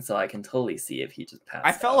moving, so I can totally see if he just passed.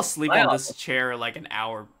 I fell asleep on this chair like an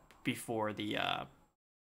hour before the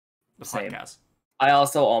podcast. I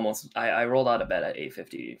also I rolled out of bed at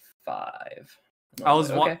 8:55.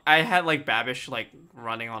 I had like Babish like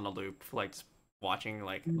running on a loop, like watching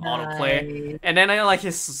like autoplay, and then I like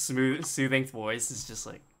his smooth, soothing voice is just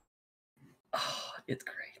like, oh, it's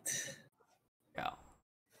great. Yeah,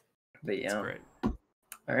 but yeah, it's great.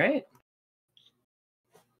 All right,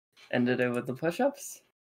 ended it with the push-ups.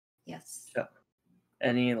 Yes. Yeah.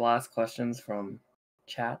 Any last questions from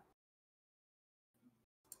chat?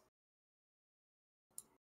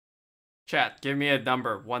 Chat, give me a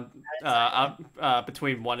number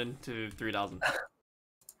between 1 and 3,000.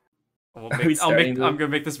 I'm gonna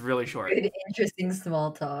make this really short. Good, interesting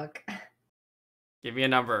small talk. Give me a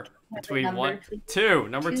number between 1, 2.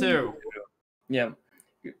 Number 2. Yeah,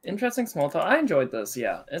 interesting small talk. I enjoyed this.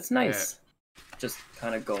 Yeah, it's nice. Yeah. Just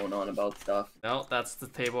kind of going on about stuff. No, that's the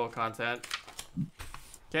table of content.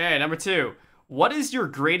 Okay, number 2. What is your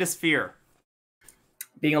greatest fear?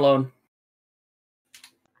 Being alone.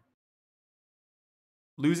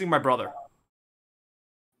 Losing my brother.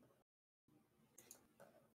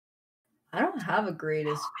 I don't have a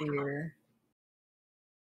greatest fear.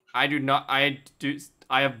 I do not. I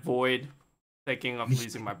avoid thinking of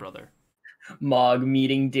losing my brother. Mog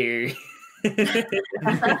meeting deer.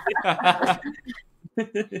 I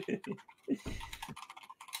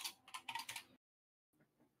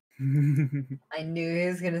knew he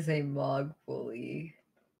was gonna say Mog bully.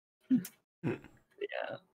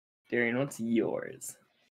 Yeah. Darian, what's yours?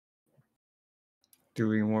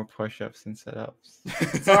 Doing more push-ups and sit-ups.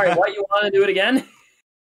 Sorry, what? You want to do it again?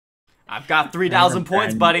 I've got 3,000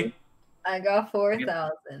 points, buddy. I got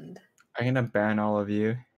 4,000. I'm gonna ban all of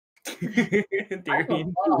you.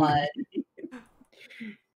 Darian. Oh,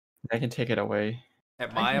 I can take it away.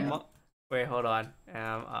 Wait, hold on.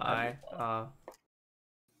 Am I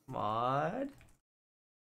mod?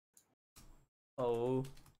 Oh,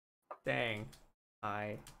 dang.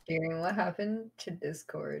 Darian, what happened to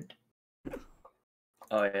Discord?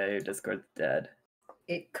 Oh yeah, your Discord's dead.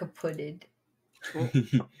 It kaputted.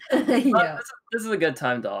 Yeah. This is a good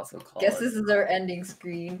time to also call Guess this is our ending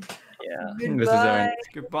screen. Yeah. Goodbye.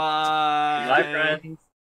 Goodbye. Bye, friends.